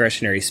the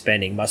discretionary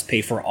spending must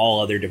pay for all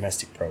other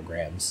domestic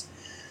programs,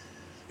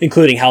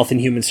 including health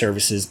and human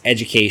services,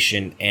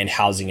 education, and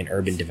housing and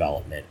urban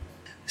development.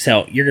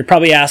 So you're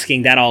probably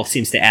asking, that all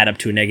seems to add up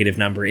to a negative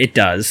number. It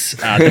does.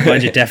 The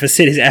budget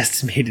deficit is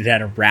estimated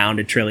at around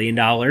 $1 trillion.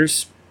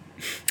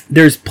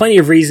 There's plenty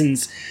of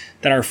reasons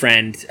that our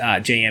friend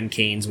J.M.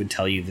 Keynes would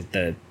tell you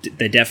that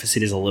the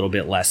deficit is a little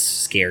bit less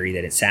scary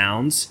than it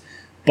sounds.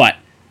 But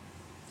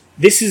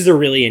this is the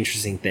really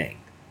interesting thing.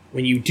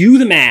 When you do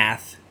the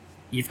math,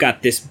 you've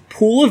got this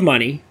pool of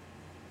money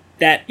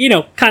that,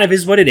 kind of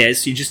is what it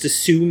is. You just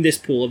assume this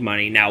pool of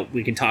money. Now,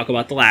 we can talk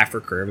about the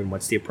Laffer curve and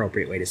what's the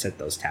appropriate way to set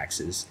those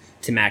taxes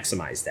to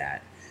maximize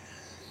that.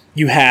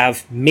 You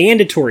have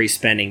mandatory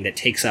spending that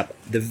takes up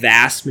the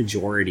vast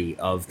majority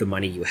of the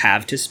money you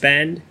have to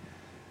spend.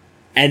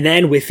 And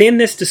then within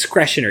this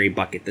discretionary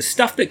bucket, the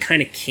stuff that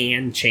kind of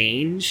can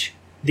change,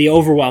 the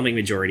overwhelming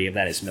majority of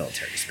that is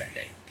military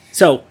spending.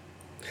 So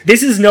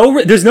there's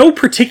no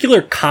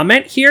particular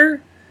comment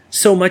here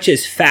so much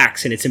as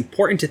facts, and it's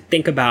important to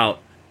think about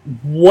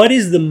what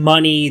is the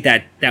money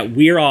that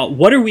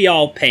what are we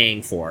all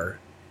paying for?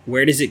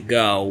 Where does it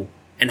go?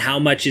 And how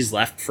much is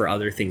left for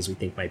other things we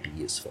think might be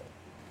useful?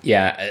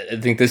 Yeah, I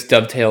think this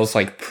dovetails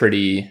like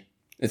pretty.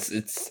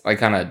 It's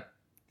like on a.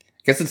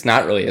 I guess it's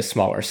not really a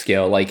smaller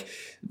scale. Like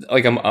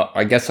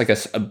I guess like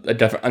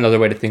another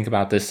way to think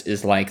about this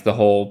is like the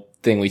whole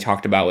thing we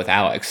talked about with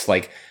Alex.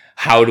 Like,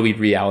 how do we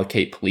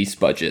reallocate police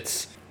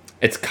budgets?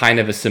 It's kind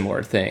of a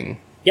similar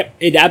thing. Yep,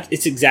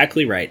 it's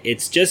exactly right.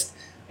 It's just,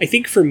 I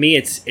think for me,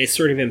 it's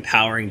sort of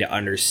empowering to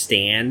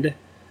understand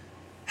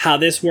how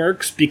this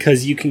works,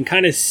 because you can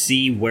kind of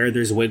see where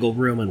there's wiggle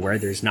room and where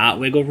there's not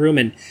wiggle room.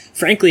 And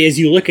frankly, as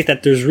you look at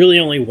that, there's really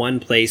only one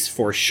place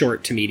for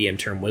short to medium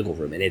term wiggle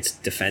room, and it's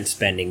defense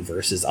spending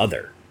versus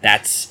other.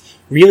 That's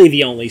really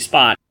the only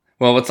spot.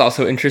 Well, what's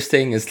also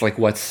interesting is like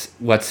what's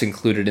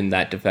included in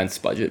that defense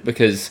budget,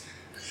 because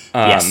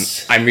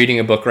yes. I'm reading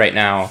a book right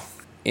now,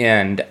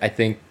 and I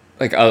think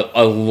like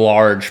a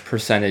large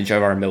percentage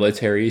of our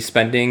military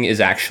spending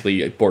is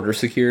actually border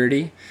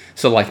security.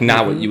 So like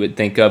not what you would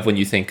think of when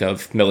you think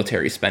of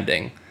military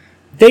spending.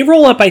 They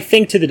roll up, I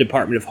think, to the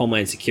Department of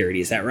Homeland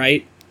Security. Is that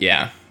right?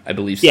 Yeah, I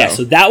believe so. Yeah,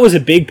 so that was a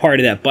big part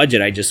of that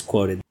budget I just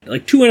quoted.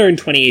 Like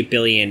 $228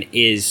 billion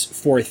is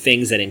for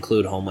things that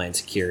include Homeland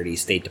Security,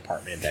 State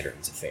Department, and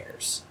Veterans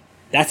Affairs.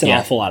 That's an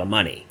awful lot of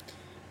money.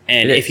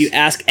 And if you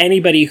ask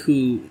anybody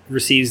who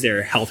receives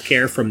their health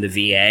care from the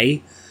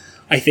VA,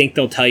 I think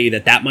they'll tell you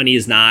that money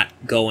is not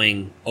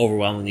going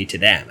overwhelmingly to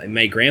them. And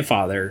my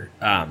grandfather,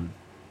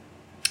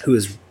 who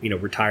is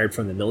retired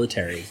from the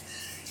military,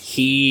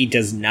 he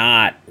does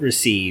not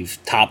receive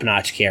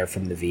top-notch care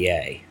from the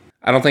VA.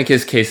 I don't think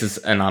his case is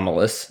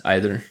anomalous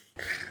either.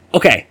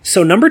 Okay,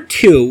 so number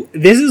 2,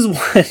 this is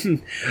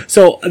one.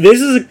 So this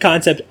is a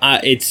concept.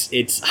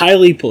 It's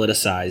highly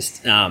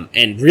politicized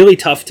and really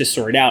tough to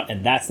sort out.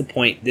 And that's the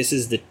point. This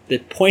is the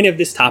point of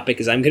this topic.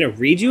 Is I'm going to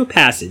read you a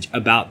passage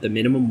about the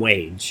minimum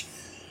wage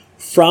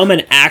from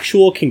an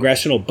actual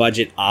Congressional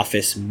Budget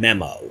Office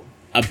memo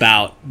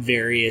about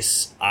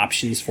various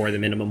options for the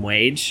minimum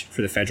wage,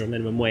 for the federal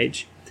minimum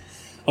wage.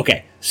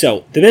 Okay,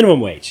 so the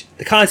minimum wage.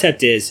 The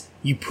concept is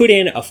you put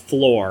in a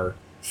floor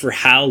for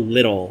how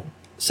little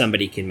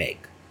somebody can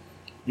make.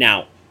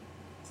 Now,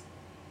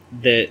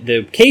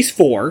 the case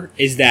for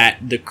is that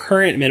the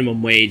current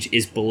minimum wage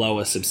is below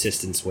a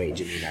subsistence wage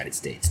in the United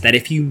States. That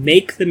if you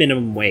make the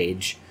minimum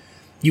wage,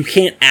 you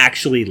can't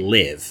actually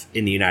live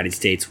in the United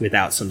States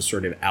without some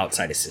sort of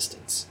outside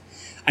assistance.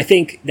 I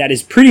think that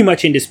is pretty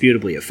much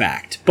indisputably a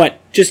fact. But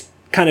just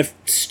kind of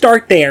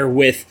start there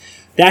with,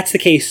 that's the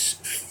case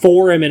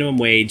for a minimum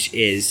wage,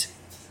 is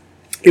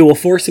it will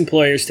force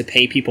employers to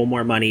pay people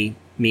more money,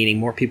 meaning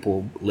more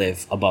people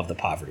live above the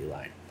poverty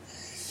line.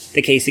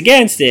 The case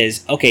against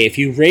is, okay, if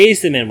you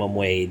raise the minimum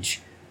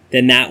wage,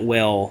 then that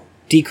will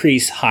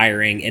decrease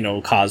hiring and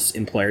it'll cause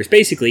employers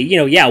basically,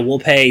 we'll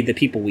pay the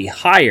people we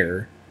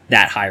hire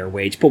that higher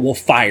wage, but we'll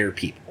fire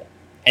people.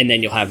 And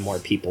then you'll have more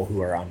people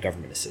who are on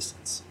government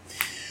assistance.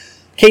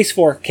 Case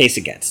for, case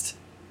against.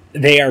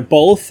 They are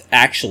both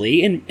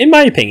actually, in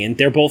my opinion,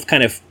 they're both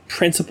kind of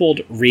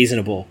principled,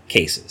 reasonable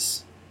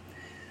cases.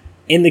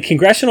 In the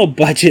Congressional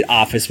Budget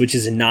Office, which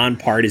is a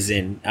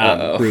nonpartisan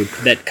group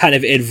that kind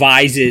of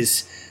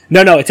advises...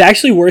 No, it's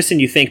actually worse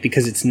than you think,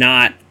 because it's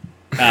not...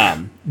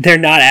 they're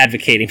not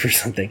advocating for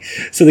something.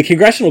 So the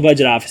Congressional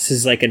Budget Office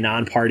is like a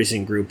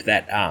nonpartisan group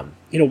that,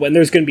 when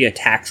there's going to be a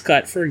tax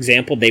cut, for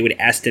example, they would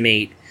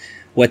estimate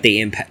what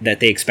that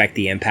they expect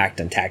the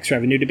impact on tax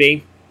revenue to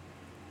be.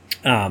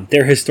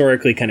 They're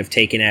historically kind of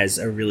taken as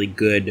a really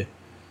good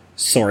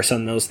source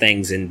on those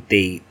things, and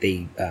they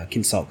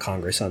consult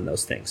Congress on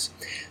those things.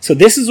 So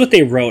this is what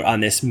they wrote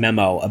on this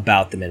memo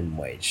about the minimum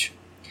wage.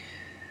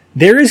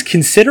 There is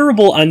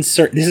considerable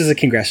uncertainty. This is a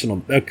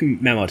congressional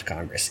memo to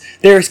Congress.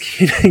 There is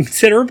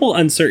considerable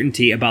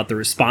uncertainty about the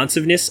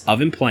responsiveness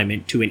of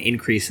employment to an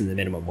increase in the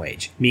minimum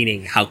wage,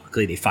 meaning how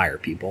quickly they fire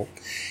people.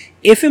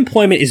 If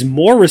employment is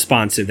more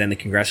responsive than the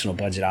Congressional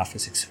Budget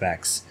Office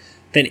expects,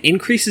 then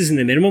increases in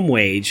the minimum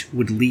wage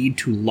would lead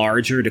to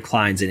larger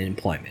declines in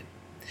employment.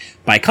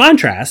 By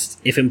contrast,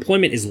 if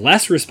employment is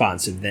less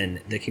responsive than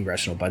the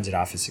Congressional Budget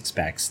Office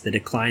expects, the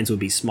declines would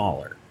be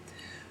smaller.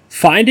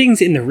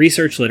 Findings in the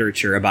research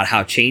literature about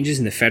how changes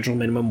in the federal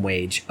minimum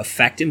wage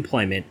affect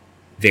employment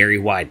vary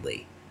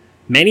widely.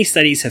 Many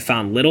studies have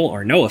found little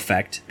or no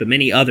effect, but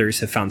many others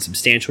have found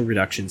substantial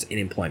reductions in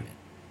employment.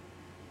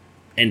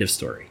 End of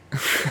story.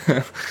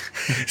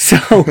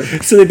 So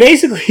they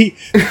basically,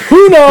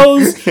 who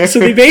knows? So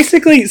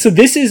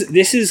this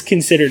is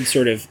considered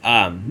sort of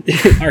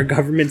our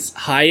government's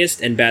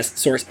highest and best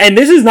source. And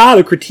this is not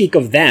a critique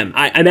of them.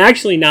 I'm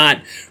actually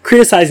not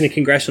criticizing the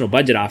Congressional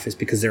Budget Office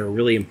because they're a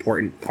really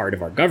important part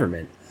of our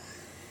government.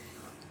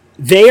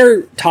 They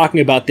are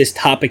talking about this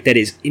topic that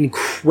is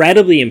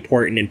incredibly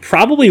important and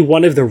probably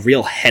one of the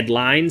real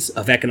headlines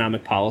of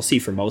economic policy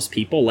for most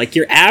people. Like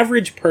your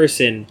average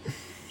person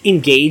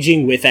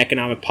engaging with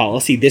economic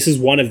policy, this is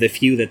one of the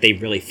few that they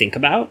really think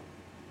about.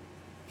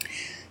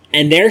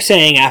 And they're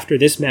saying after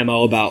this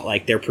memo about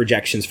like their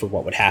projections for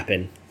what would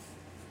happen,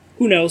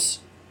 who knows?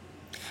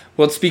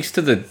 Well, it speaks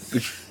to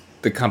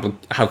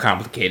how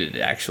complicated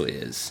it actually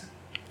is.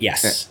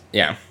 Yes.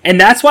 Yeah.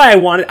 And that's why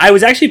I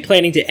was actually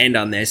planning to end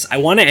on this. I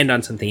want to end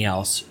on something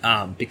else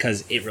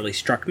because it really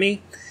struck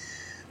me.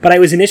 But I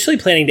was initially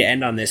planning to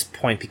end on this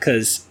point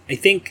because I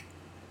think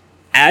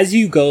as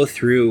you go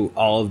through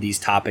all of these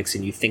topics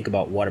and you think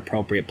about what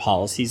appropriate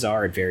policies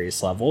are at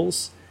various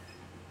levels,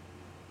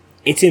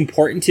 it's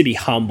important to be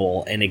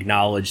humble and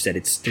acknowledge that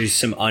there's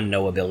some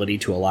unknowability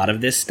to a lot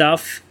of this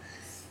stuff,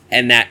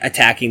 and that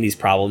attacking these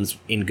problems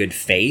in good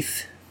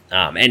faith,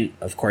 and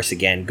of course,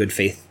 again, good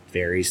faith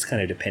varies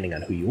kind of depending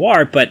on who you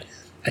are, but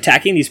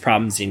attacking these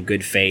problems in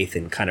good faith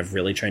and kind of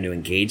really trying to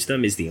engage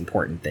them is the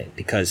important thing,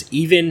 because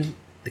even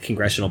the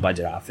Congressional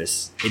Budget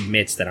Office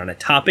admits that on a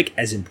topic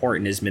as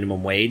important as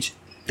minimum wage,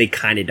 they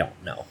kind of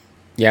don't know.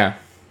 Yeah,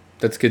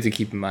 that's good to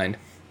keep in mind.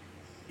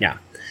 Yeah.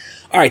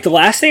 All right, the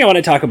last thing I want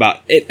to talk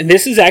about, and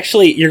this is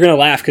actually, you're going to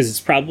laugh because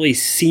it probably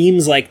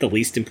seems like the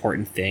least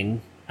important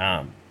thing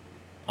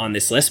on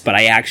this list, but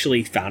I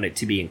actually found it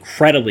to be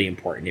incredibly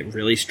important. It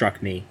really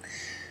struck me.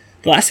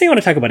 The last thing I want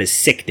to talk about is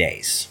sick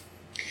days.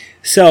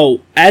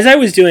 So as I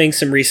was doing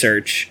some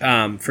research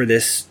for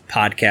this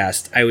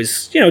podcast, I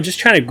was, just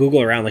trying to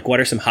Google around, like, what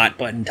are some hot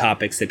button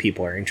topics that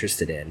people are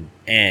interested in?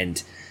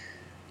 And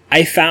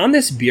I found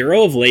this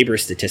Bureau of Labor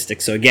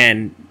Statistics. So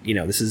again,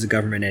 this is a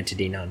government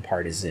entity,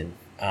 nonpartisan,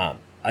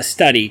 a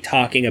study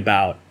talking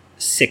about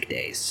sick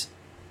days.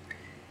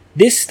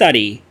 This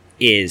study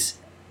is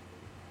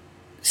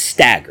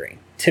staggering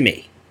to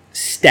me.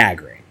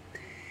 Staggering.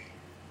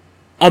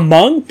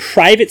 Among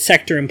private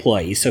sector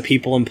employees, so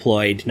people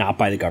employed not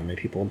by the government,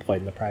 people employed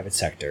in the private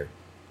sector,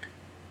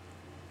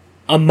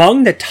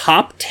 among the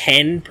top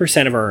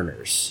 10% of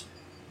earners,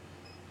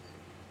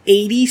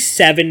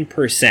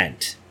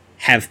 87%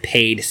 have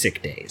paid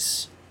sick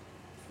days.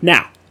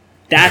 Now,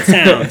 that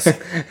sounds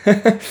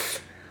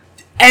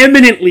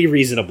eminently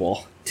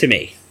reasonable to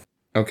me.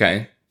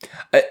 Okay.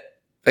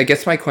 I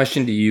guess my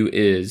question to you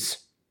is,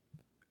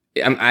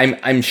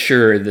 I'm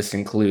sure this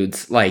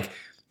includes like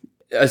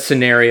a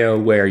scenario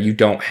where you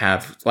don't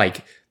have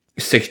like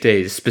sick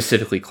days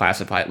specifically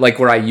classified, like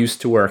where I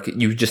used to work.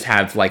 You just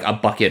have like a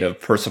bucket of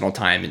personal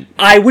time, and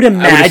I would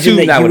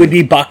imagine that you would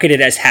be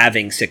bucketed as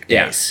having sick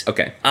days. Yeah.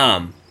 Okay.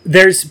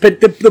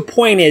 But the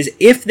point is,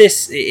 if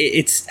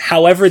it's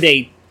however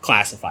they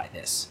classify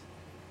this,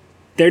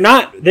 they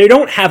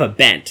don't have a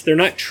bent. They're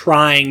not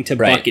trying to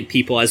bucket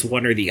people as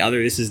one or the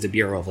other. This is the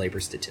Bureau of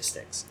Labor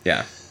Statistics.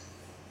 Yeah.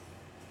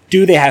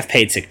 Do they have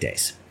paid sick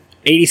days?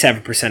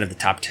 87% of the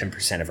top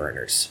 10% of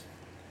earners.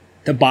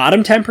 The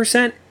bottom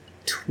 10%,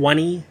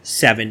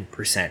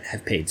 27%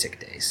 have paid sick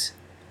days.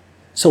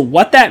 So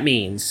what that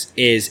means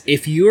is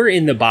if you're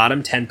in the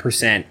bottom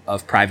 10%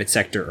 of private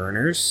sector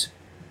earners,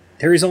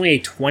 there is only a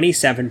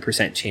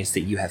 27% chance that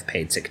you have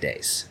paid sick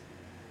days.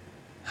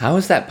 How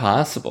is that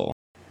possible?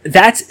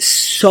 That's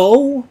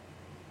so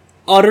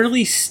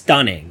utterly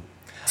stunning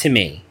to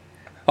me.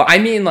 Well, I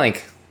mean,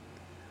 like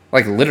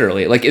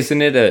literally, like, is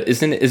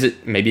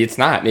it, maybe it's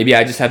not. Maybe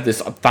I just have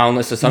this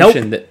boundless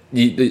assumption that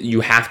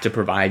you have to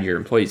provide your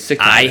employees sick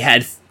time.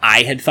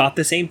 I had thought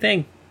the same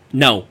thing.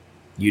 No,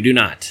 you do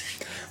not.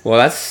 Well,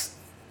 that's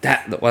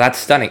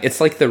stunning.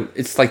 It's like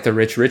the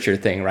rich richer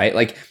thing, right?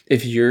 Like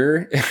if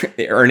you're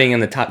earning in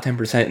the top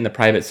 10% in the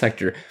private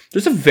sector,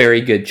 there's a very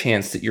good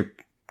chance that you're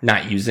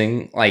not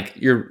using, like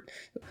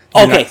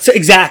so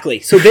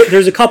exactly. So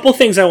there's a couple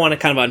things I want to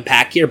kind of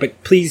unpack here,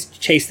 but please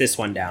chase this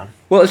one down.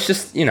 Well, it's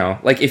just,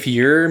 like if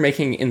you're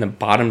making in the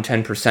bottom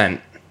 10%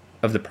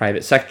 of the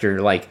private sector,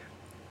 like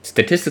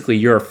statistically,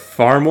 you're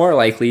far more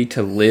likely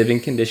to live in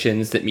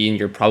conditions that mean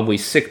you're probably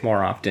sick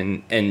more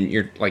often, and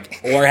you're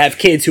like, or have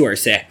kids who are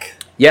sick.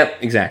 Yep,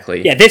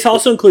 exactly. Yeah, this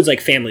also includes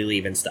like family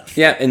leave and stuff.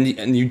 Yeah,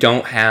 and you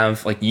don't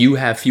have, like, you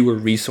have fewer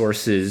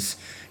resources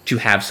to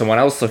have someone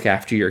else look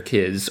after your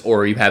kids,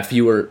 or you have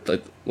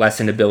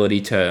less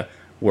inability to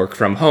work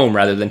from home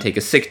rather than take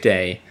a sick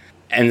day.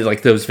 And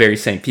like those very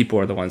same people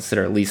are the ones that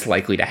are least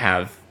likely to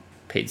have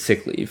paid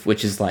sick leave,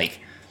 which is like,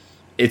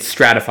 it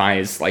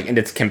stratifies, like, and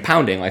it's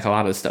compounding like a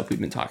lot of the stuff we've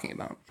been talking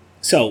about.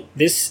 So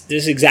this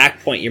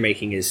exact point you're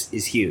making is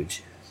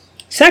huge.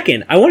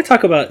 Second, I want to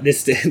talk about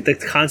this, the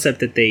concept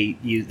that they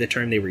use, the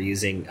term they were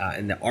using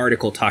in the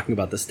article talking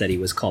about the study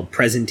was called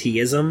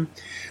presenteeism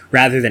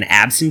rather than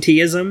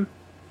absenteeism.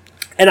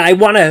 And I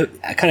want to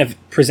kind of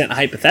present a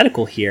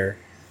hypothetical here.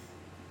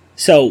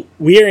 So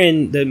we're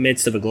in the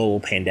midst of a global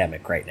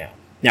pandemic right now.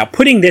 Now,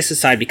 putting this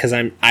aside, because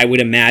I would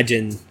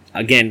imagine,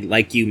 again,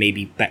 like you,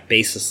 maybe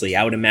baselessly,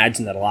 I would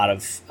imagine that a lot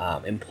of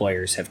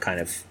employers have kind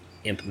of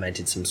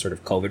implemented some sort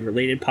of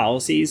COVID-related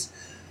policies.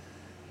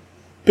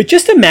 But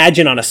just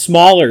imagine on a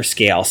smaller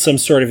scale, some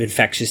sort of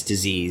infectious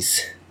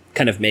disease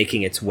kind of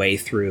making its way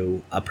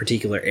through a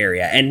particular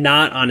area, and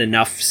not on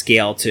enough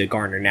scale to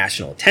garner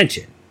national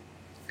attention.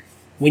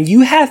 When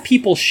you have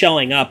people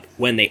showing up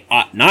when they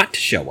ought not to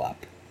show up,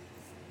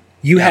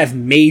 you have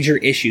major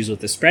issues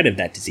with the spread of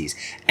that disease.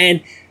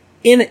 And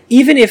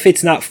even if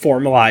it's not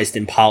formalized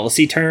in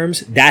policy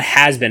terms, that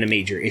has been a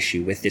major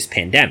issue with this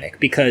pandemic,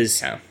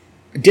 because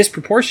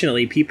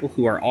disproportionately, people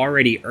who are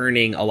already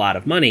earning a lot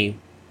of money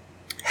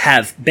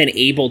have been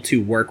able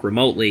to work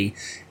remotely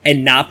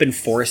and not been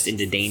forced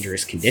into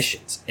dangerous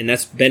conditions. And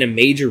that's been a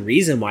major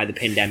reason why the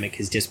pandemic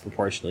has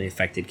disproportionately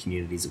affected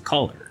communities of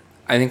color.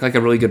 I think like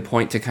a really good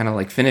point to kind of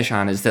like finish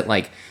on is that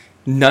like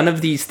none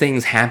of these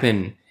things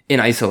happen in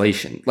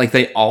isolation. Like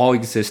they all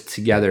exist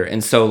together.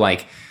 And so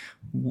like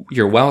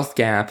your wealth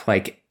gap,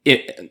 like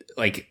it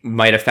like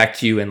might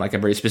affect you in like a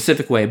very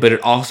specific way, but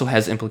it also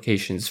has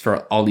implications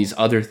for all these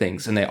other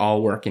things, and they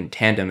all work in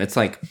tandem. It's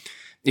like,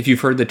 if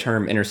you've heard the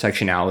term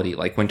intersectionality,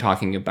 like when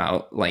talking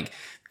about like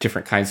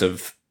different kinds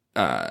of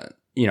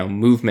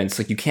movements,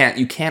 like you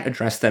can't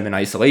address them in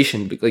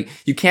isolation. But like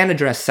you can't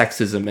address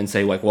sexism and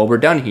say like, well, we're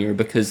done here,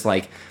 because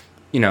like,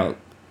 you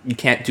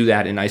can't do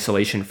that in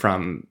isolation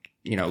from,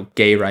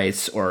 gay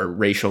rights or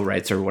racial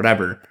rights or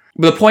whatever.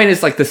 But the point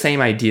is like the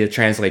same idea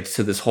translates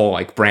to this whole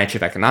like branch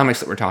of economics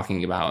that we're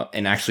talking about,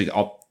 and actually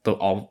all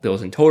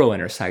those in total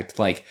intersect.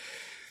 Like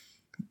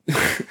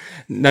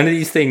none of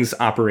these things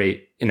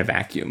operate in a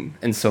vacuum.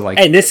 And so like,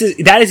 and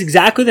that is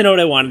exactly the note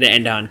I wanted to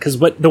end on, because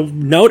what the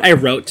note I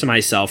wrote to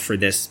myself for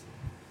this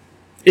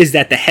is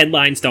that the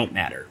headlines don't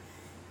matter.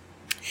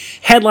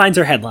 Headlines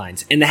are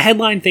headlines, and the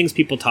headline things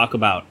people talk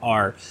about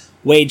are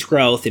wage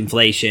growth,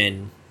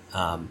 inflation,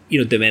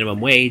 the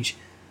minimum wage.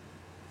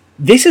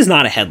 This is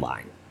not a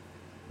headline.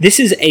 This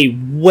is a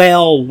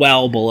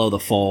well below the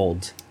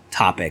fold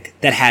topic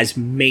that has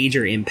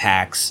major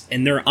impacts,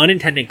 and there are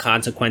unintended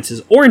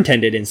consequences, or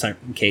intended in some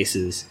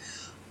cases,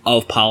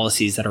 of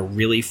policies that are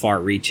really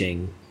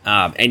far-reaching.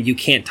 And you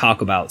can't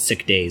talk about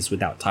sick days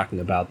without talking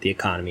about the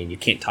economy, and you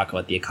can't talk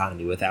about the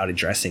economy without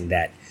addressing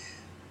that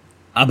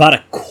about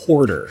a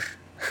quarter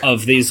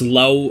of these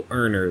low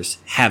earners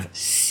have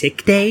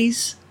sick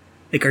days.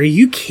 Like, are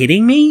you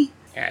kidding me?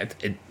 Yeah,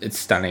 it's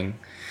stunning.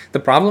 The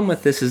problem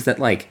with this is that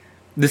like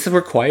this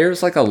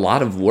requires like a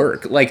lot of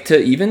work. Like to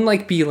even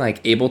like be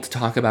like able to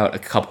talk about a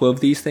couple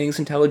of these things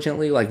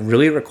intelligently, like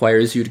really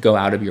requires you to go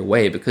out of your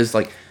way, because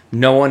like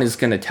no one is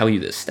going to tell you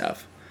this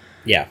stuff.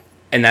 Yeah.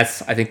 And I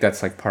think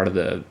that's like part of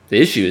the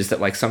issue, is that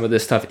like some of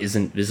this stuff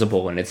isn't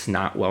visible, and it's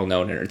not well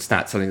known, and it's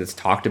not something that's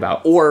talked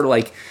about, or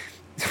like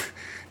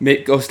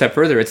go a step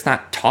further, it's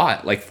not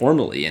taught like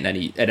formally at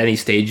any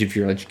stage of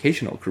your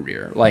educational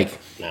career. Like,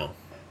 no,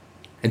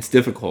 it's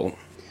difficult.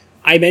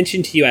 I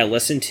mentioned to you, I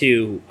listened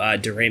to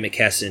DeRay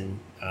McKesson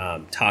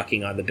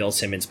talking on the Bill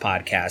Simmons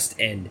podcast,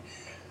 and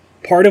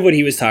part of what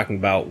he was talking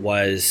about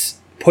was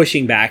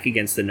pushing back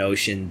against the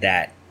notion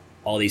that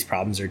all these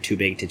problems are too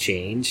big to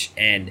change.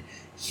 And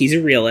he's a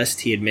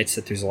realist. He admits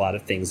that there's a lot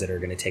of things that are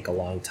going to take a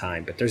long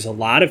time, but there's a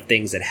lot of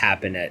things that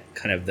happen at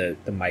kind of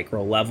the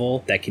micro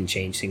level that can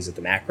change things at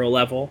the macro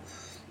level.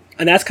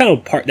 And that's kind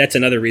of that's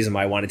another reason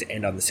why I wanted to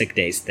end on the sick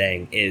days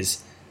thing,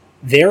 is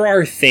there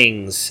are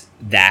things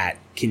that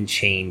can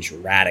change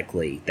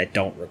radically that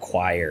don't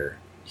require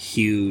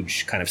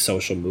huge kind of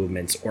social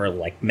movements or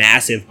like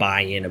massive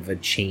buy-in of a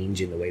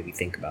change in the way we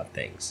think about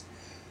things.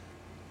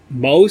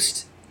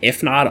 Most,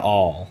 if not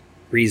all,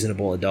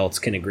 reasonable adults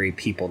can agree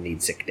people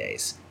need sick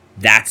days.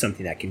 That's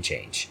something that can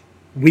change.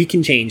 We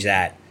can change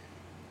that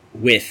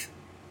with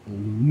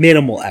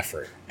minimal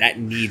effort. That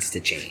needs to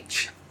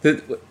change.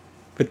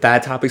 With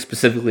that topic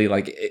specifically,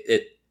 like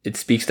it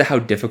speaks to how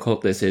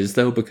difficult this is,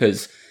 though,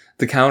 because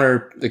the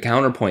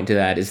counterpoint to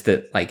that is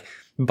that like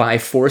by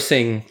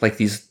forcing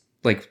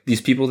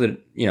these people that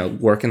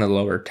work in the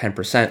lower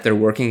 10%, they're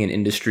working in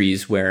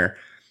industries where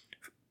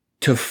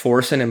to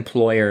force an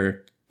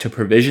employer to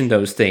provision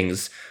those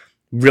things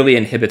really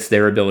inhibits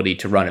their ability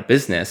to run a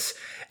business.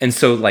 And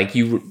so like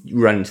you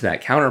run into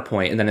that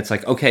counterpoint, and then it's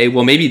like, okay,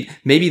 well maybe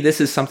this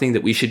is something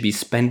that we should be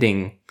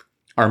spending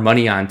our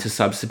money on to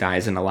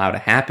subsidize and allow to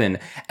happen.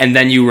 And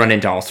then you run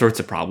into all sorts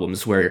of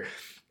problems where,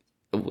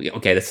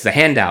 okay, this is a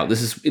handout.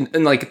 This is,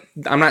 and like,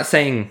 I'm not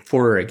saying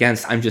for or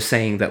against, I'm just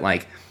saying that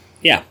like,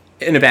 yeah,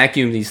 in a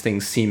vacuum, these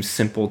things seem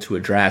simple to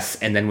address.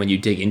 And then when you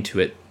dig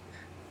into it,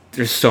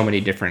 there's so many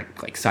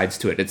different like sides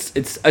to it.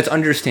 It's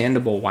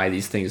understandable why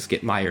these things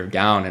get mired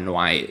down, and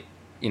why,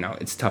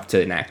 it's tough to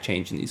enact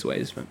change in these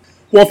ways. But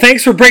well,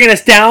 thanks for bringing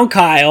us down,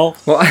 Kyle.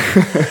 Well,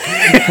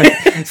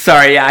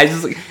 sorry,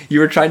 yeah, you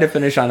were trying to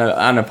finish on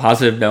a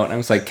positive note, and I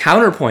was like,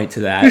 counterpoint to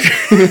that.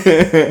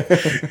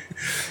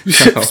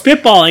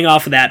 Spitballing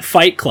off of that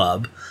Fight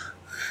Club.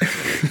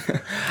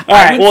 All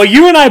right, well,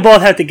 you and I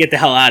both have to get the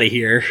hell out of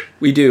here.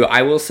 We do.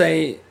 I will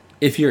say,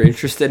 if you're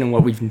interested in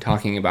what we've been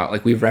talking about,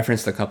 like we've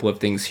referenced a couple of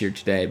things here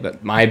today,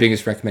 but my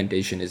biggest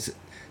recommendation is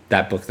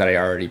that book that I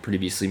already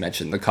previously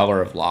mentioned, The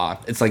Color of Law.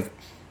 It's like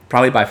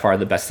probably by far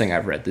the best thing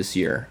I've read this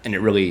year, and it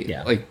really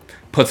like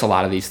puts a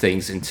lot of these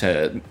things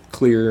into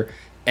clear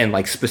and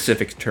like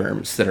specific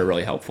terms that are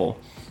really helpful.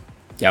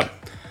 Yep.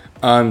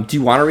 Do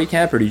you want to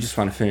recap, or do you just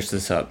want to finish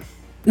this up?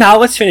 No,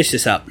 let's finish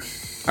this up.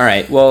 All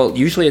right. Well,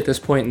 usually at this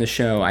point in the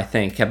show, I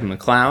thank Kevin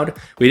MacLeod.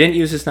 We didn't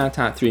use his Not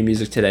Top 3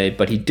 music today,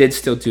 but he did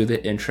still do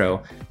the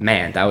intro.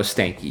 Man, that was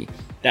stanky.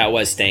 That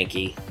was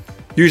stanky.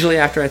 Usually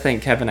after I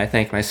thank Kevin, I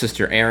thank my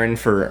sister Erin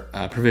for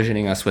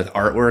provisioning us with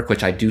artwork,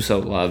 which I do so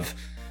love.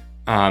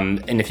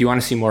 And if you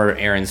want to see more of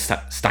Erin's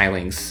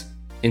stylings,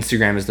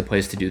 Instagram is the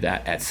place to do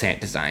that at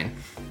Sant Design.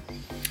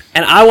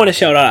 And I want to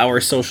shout out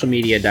our social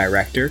media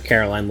director,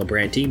 Caroline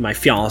Labranti, my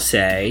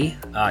fiancée.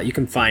 You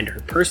can find her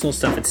personal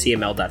stuff at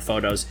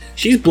cml.photos.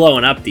 She's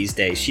blowing up these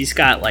days. She's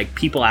got like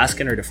people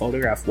asking her to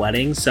photograph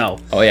weddings. So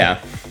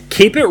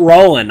keep it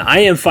rolling. I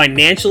am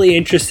financially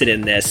interested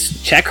in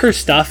this. Check her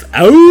stuff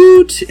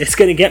out. It's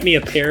going to get me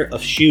a pair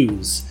of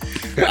shoes.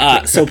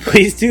 So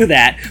please do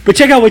that. But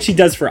check out what she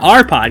does for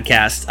our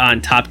podcast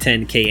on Top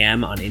 10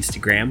 KM on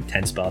Instagram,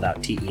 10 spelled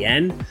out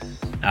TEN.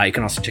 You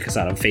can also check us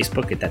out on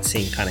Facebook at that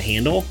same kind of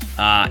handle.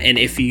 And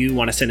if you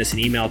want to send us an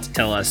email to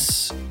tell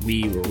us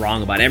we were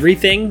wrong about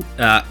everything,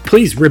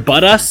 please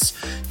rebut us,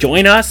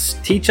 join us,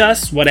 teach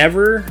us,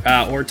 whatever,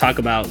 or talk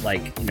about,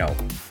 like, you know,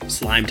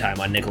 Slime Time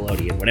on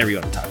Nickelodeon, whatever you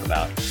want to talk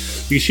about.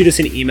 You can shoot us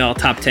an email,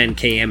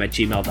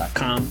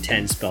 top10km@gmail.com,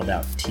 10 spelled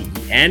out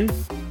TEN.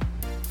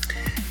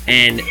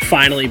 And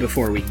finally,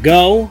 before we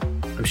go,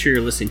 I'm sure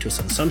you're listening to us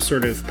on some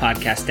sort of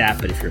podcast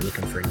app, but if you're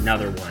looking for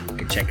another one, you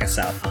can check us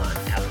out on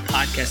Apple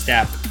Podcast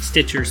app,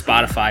 Stitcher,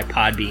 Spotify,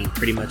 Podbean,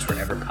 pretty much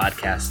wherever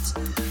podcasts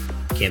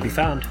can be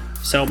found.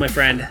 So, my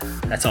friend,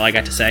 that's all I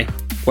got to say.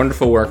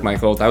 Wonderful work,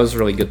 Michael. That was a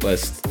really good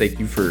list. Thank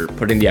you for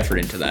putting the effort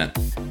into that.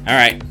 All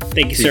right.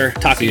 Thank you, sir.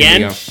 Talk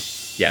again.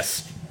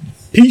 Yes.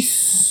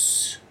 Peace.